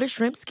garlic butter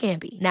shrimp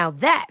scampi. Now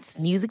that's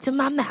music to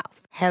my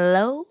mouth.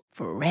 Hello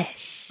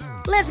Fresh.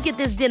 Let's get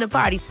this dinner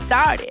party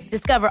started.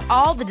 Discover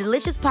all the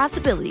delicious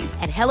possibilities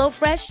at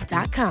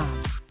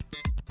hellofresh.com.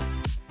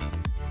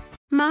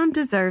 Mom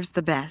deserves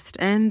the best,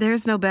 and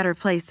there's no better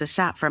place to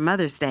shop for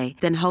Mother's Day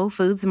than Whole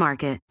Foods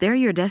Market. They're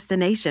your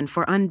destination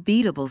for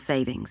unbeatable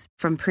savings,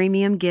 from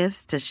premium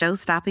gifts to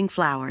show-stopping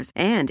flowers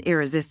and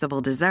irresistible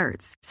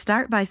desserts.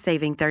 Start by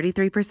saving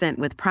 33%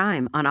 with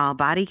Prime on all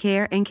body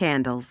care and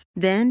candles.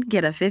 Then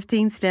get a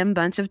 15-stem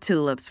bunch of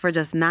tulips for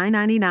just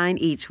 $9.99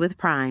 each with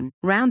Prime.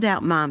 Round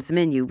out Mom's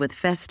menu with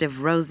festive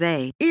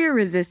rosé,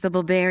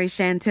 irresistible berry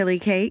chantilly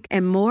cake,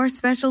 and more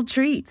special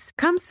treats.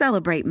 Come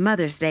celebrate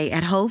Mother's Day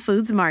at Whole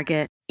Foods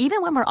Market.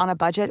 Even when we're on a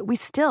budget, we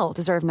still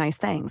deserve nice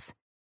things.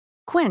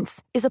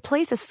 Quince is a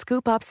place to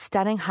scoop up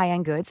stunning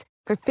high-end goods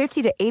for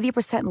 50 to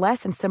 80%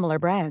 less than similar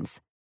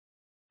brands.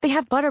 They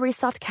have buttery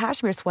soft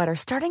cashmere sweaters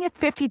starting at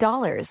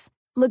 $50,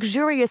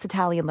 luxurious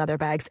Italian leather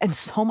bags, and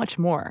so much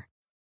more.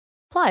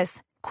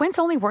 Plus, Quince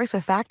only works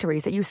with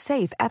factories that use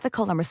safe,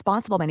 ethical, and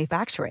responsible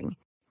manufacturing.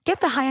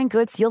 Get the high-end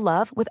goods you'll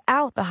love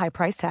without the high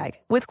price tag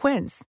with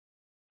Quince.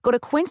 Go to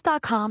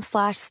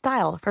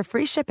quince.com/style for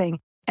free shipping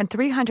and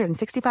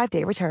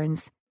 365-day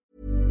returns.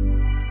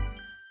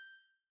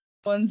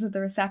 ones at the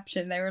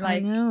reception, they were I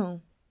like,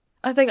 know.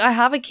 I was like, I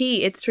have a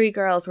key. It's 3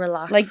 girls.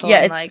 Relax. Like, hon,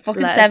 yeah, it's like,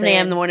 fucking let us 7 a.m.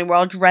 in. in the morning. We're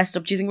all dressed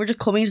up. Do you think we're just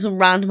coming to some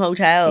random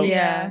hotel?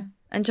 Yeah.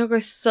 And took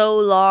her so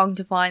long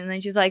to find. And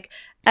then she's like,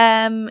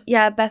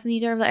 yeah, Bethany,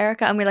 Dervla,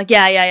 Erica. And we're like,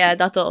 yeah,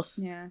 that's us.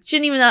 yeah. She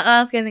didn't even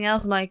ask anything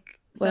else. I'm like,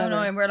 So whatever.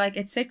 annoying. We're like,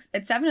 it's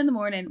 7 in the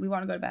morning. We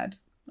want to go to bed.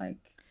 Like,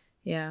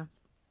 Yeah.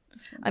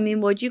 I mean,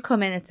 would you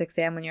come in at 6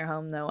 a.m. when you're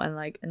home, though, and,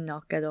 like,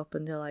 not get up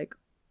until, like,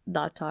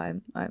 that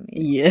time? I mean.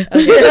 Yeah.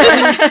 Okay.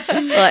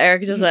 Well,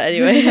 Erica does that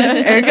anyway.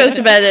 Erica goes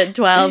to bed at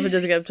 12 and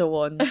doesn't get up till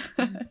 1.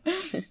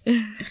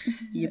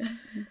 Yep.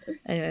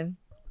 Anyway.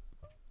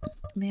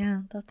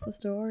 Yeah, that's the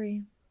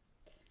story.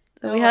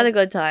 So we had a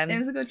good time. it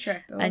was a good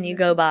trip. And you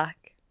go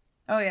back.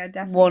 Oh yeah,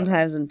 definitely.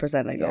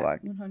 1000% I go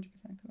back. 100% go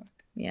back.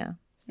 Yeah,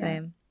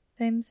 same.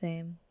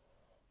 Same.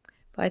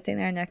 But I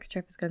think our next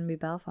trip is going to be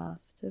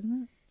Belfast,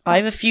 isn't it? I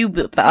have a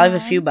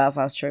few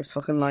Belfast trips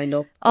fucking lined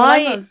up. Well,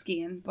 I love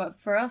skiing, but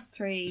for us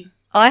 3,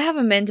 I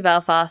haven't been to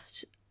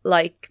Belfast,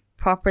 like,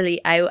 properly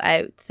out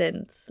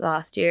since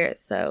last year,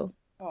 so.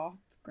 oh,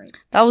 it's great.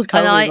 That was COVID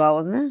And as well,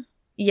 wasn't it?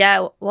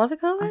 Yeah, was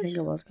it COVID? I think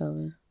it was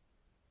COVID.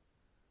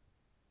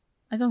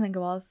 I don't think it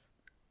was.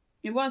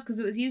 It was because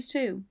it was used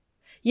too.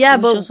 Yeah,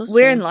 It was but just us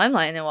we're two. in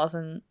Limelight and it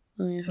wasn't.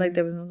 Oh, yeah, Like,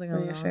 there was nothing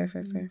going on.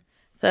 fair.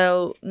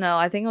 So, no,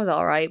 I think it was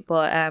alright,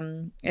 but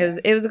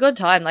it was a good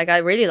time. Like, I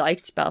really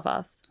liked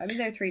Belfast. I've been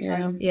there 3 Yeah.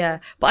 times. Yeah,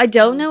 but I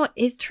don't know,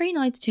 is 3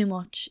 nights too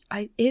much?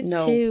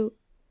 No. 2.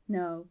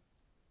 No.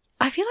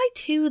 I feel like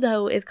 2,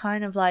 though, is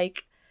kind of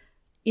like,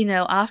 you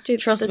know, after...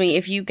 Trust me,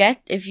 if you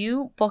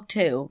book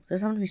 2,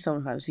 there's going to be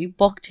sometimes. If you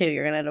book 2,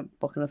 you're going to end up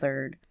booking a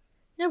 3rd.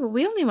 No, but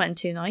we only went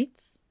 2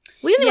 nights.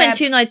 We only went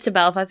 2 nights to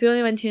Belfast. We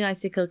only went 2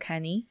 nights to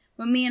Kilkenny.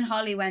 When me and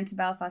Holly went to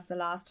Belfast the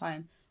last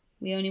time,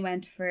 we only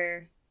went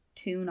for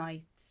 2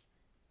 nights,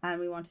 and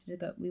we wanted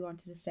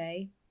to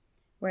stay.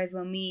 Whereas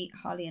when me,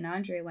 Holly, and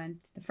Andrea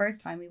went the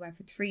first time, we went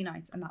for 3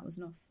 nights, and that was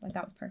enough. Like,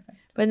 that was perfect.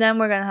 But then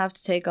we're going to have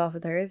to take off a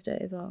Thursday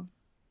as well.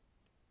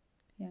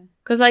 Yeah.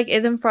 Because, like,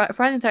 isn't Friday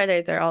and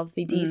Saturdays are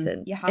obviously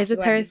decent. You have to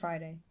go every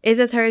Friday. Is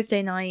a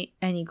Thursday night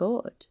any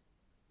good?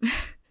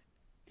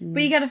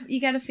 But you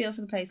get a feel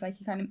for the place. Like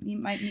you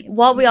might meet.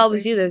 What we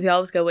always do is we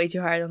always go way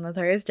too hard on the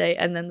Thursday,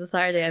 and then the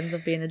Saturday ends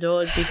up being a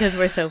dud because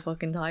we're so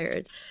fucking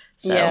tired.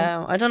 So.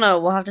 Yeah, I don't know.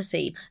 We'll have to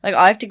see. Like,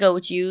 I have to go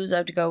with you. I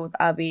have to go with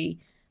Abby.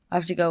 I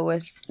have to go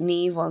with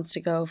Neve. Wants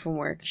to go from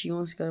work. She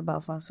wants to go to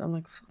Belfast. So I'm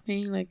like, fuck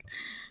me, like,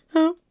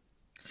 huh?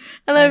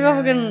 And then we've got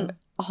fucking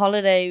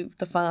holiday with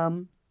the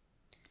fam.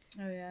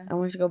 Oh yeah. And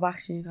we have to go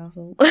back to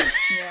Newcastle.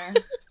 Yeah.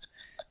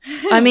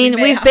 I mean,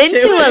 we've been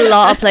to a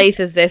lot of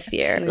places this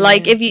year.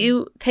 Like, if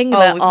you think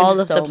about all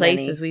of the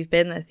places we've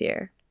been this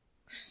year.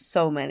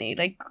 So many.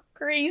 Like,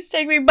 Greece,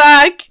 take me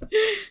back.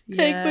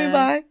 Take me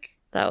back.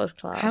 That was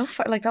class. How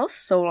far? Like, that was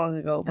so long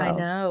ago, pal. I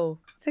know.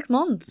 6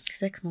 months.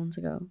 6 months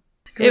ago.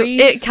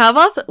 Greece.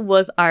 Cavos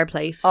was our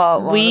place. Oh,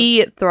 it was.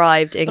 We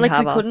thrived in But, like,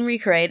 Cavos. we couldn't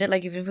recreate it.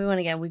 Like, even if we went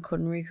again, we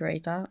couldn't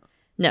recreate that.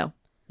 No,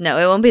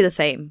 it won't be the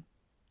same.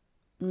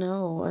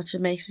 No, it just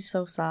makes me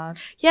so sad.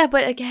 Yeah,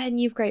 but again,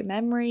 you've great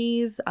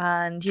memories,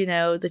 and you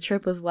know the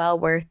trip was well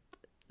worth,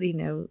 you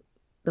know,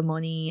 the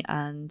money,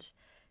 and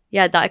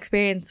yeah, that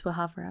experience we'll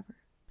have forever.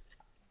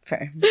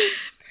 Fair.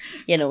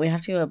 You know, we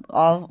have to go.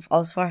 All of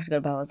us have to go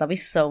to Belfast. That'd be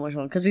so much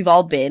fun because we've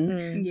all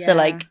been. So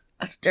like,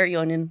 it's Dirty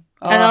Onion,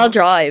 and I'll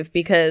drive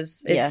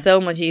because it's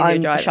so much easier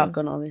driving.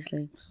 Shotgun,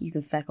 obviously. You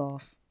can feck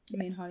off.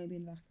 Me and Holly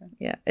being back then.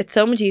 Yeah, it's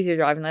so much easier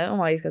driving. I don't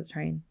know why he's got the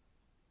train.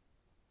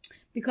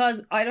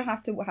 Because I don't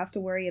have to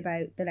worry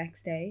about the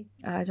next day.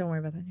 I don't worry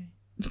about that anyway.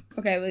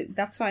 Okay, well,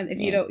 that's fine. If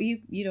you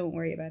don't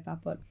worry about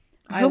that, but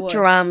I hope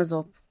Duram is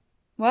up.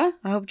 What?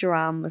 I hope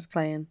Duram is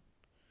playing.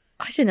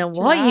 I don't know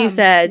what you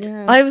said.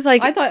 Yeah. I was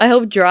like, I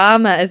hope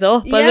drama is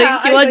up. I was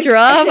like, you want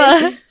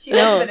drama? She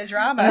wants a bit of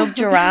drama. I hope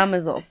Duram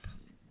is up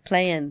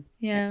playing.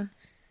 Yeah,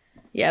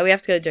 we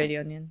have to go to Dirty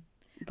Onion.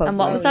 Both and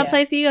what was that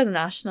place that you go to?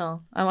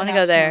 National. I want to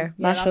go there.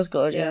 Yeah, National's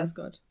good. Yeah, that's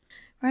good.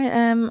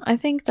 Right, I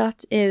think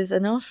that is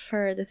enough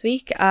for this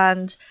week,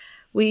 and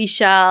we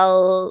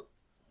shall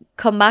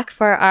come back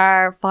for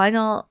our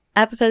final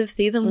episode of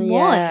season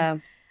 1. Yeah.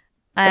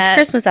 It's a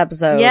Christmas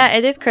episode. Yeah,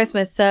 it is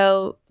Christmas,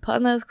 so put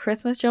on those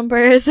Christmas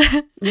jumpers.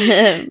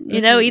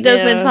 You know, eat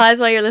those mince pies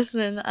while you're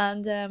listening.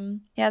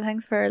 And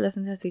thanks for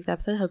listening to this week's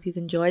episode. Hope you've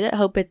enjoyed it.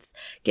 Hope it's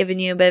given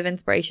you a bit of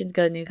inspiration to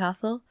go to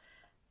Newcastle.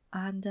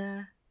 And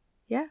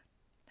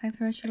thanks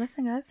very much for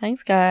listening, guys.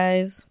 Thanks,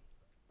 guys.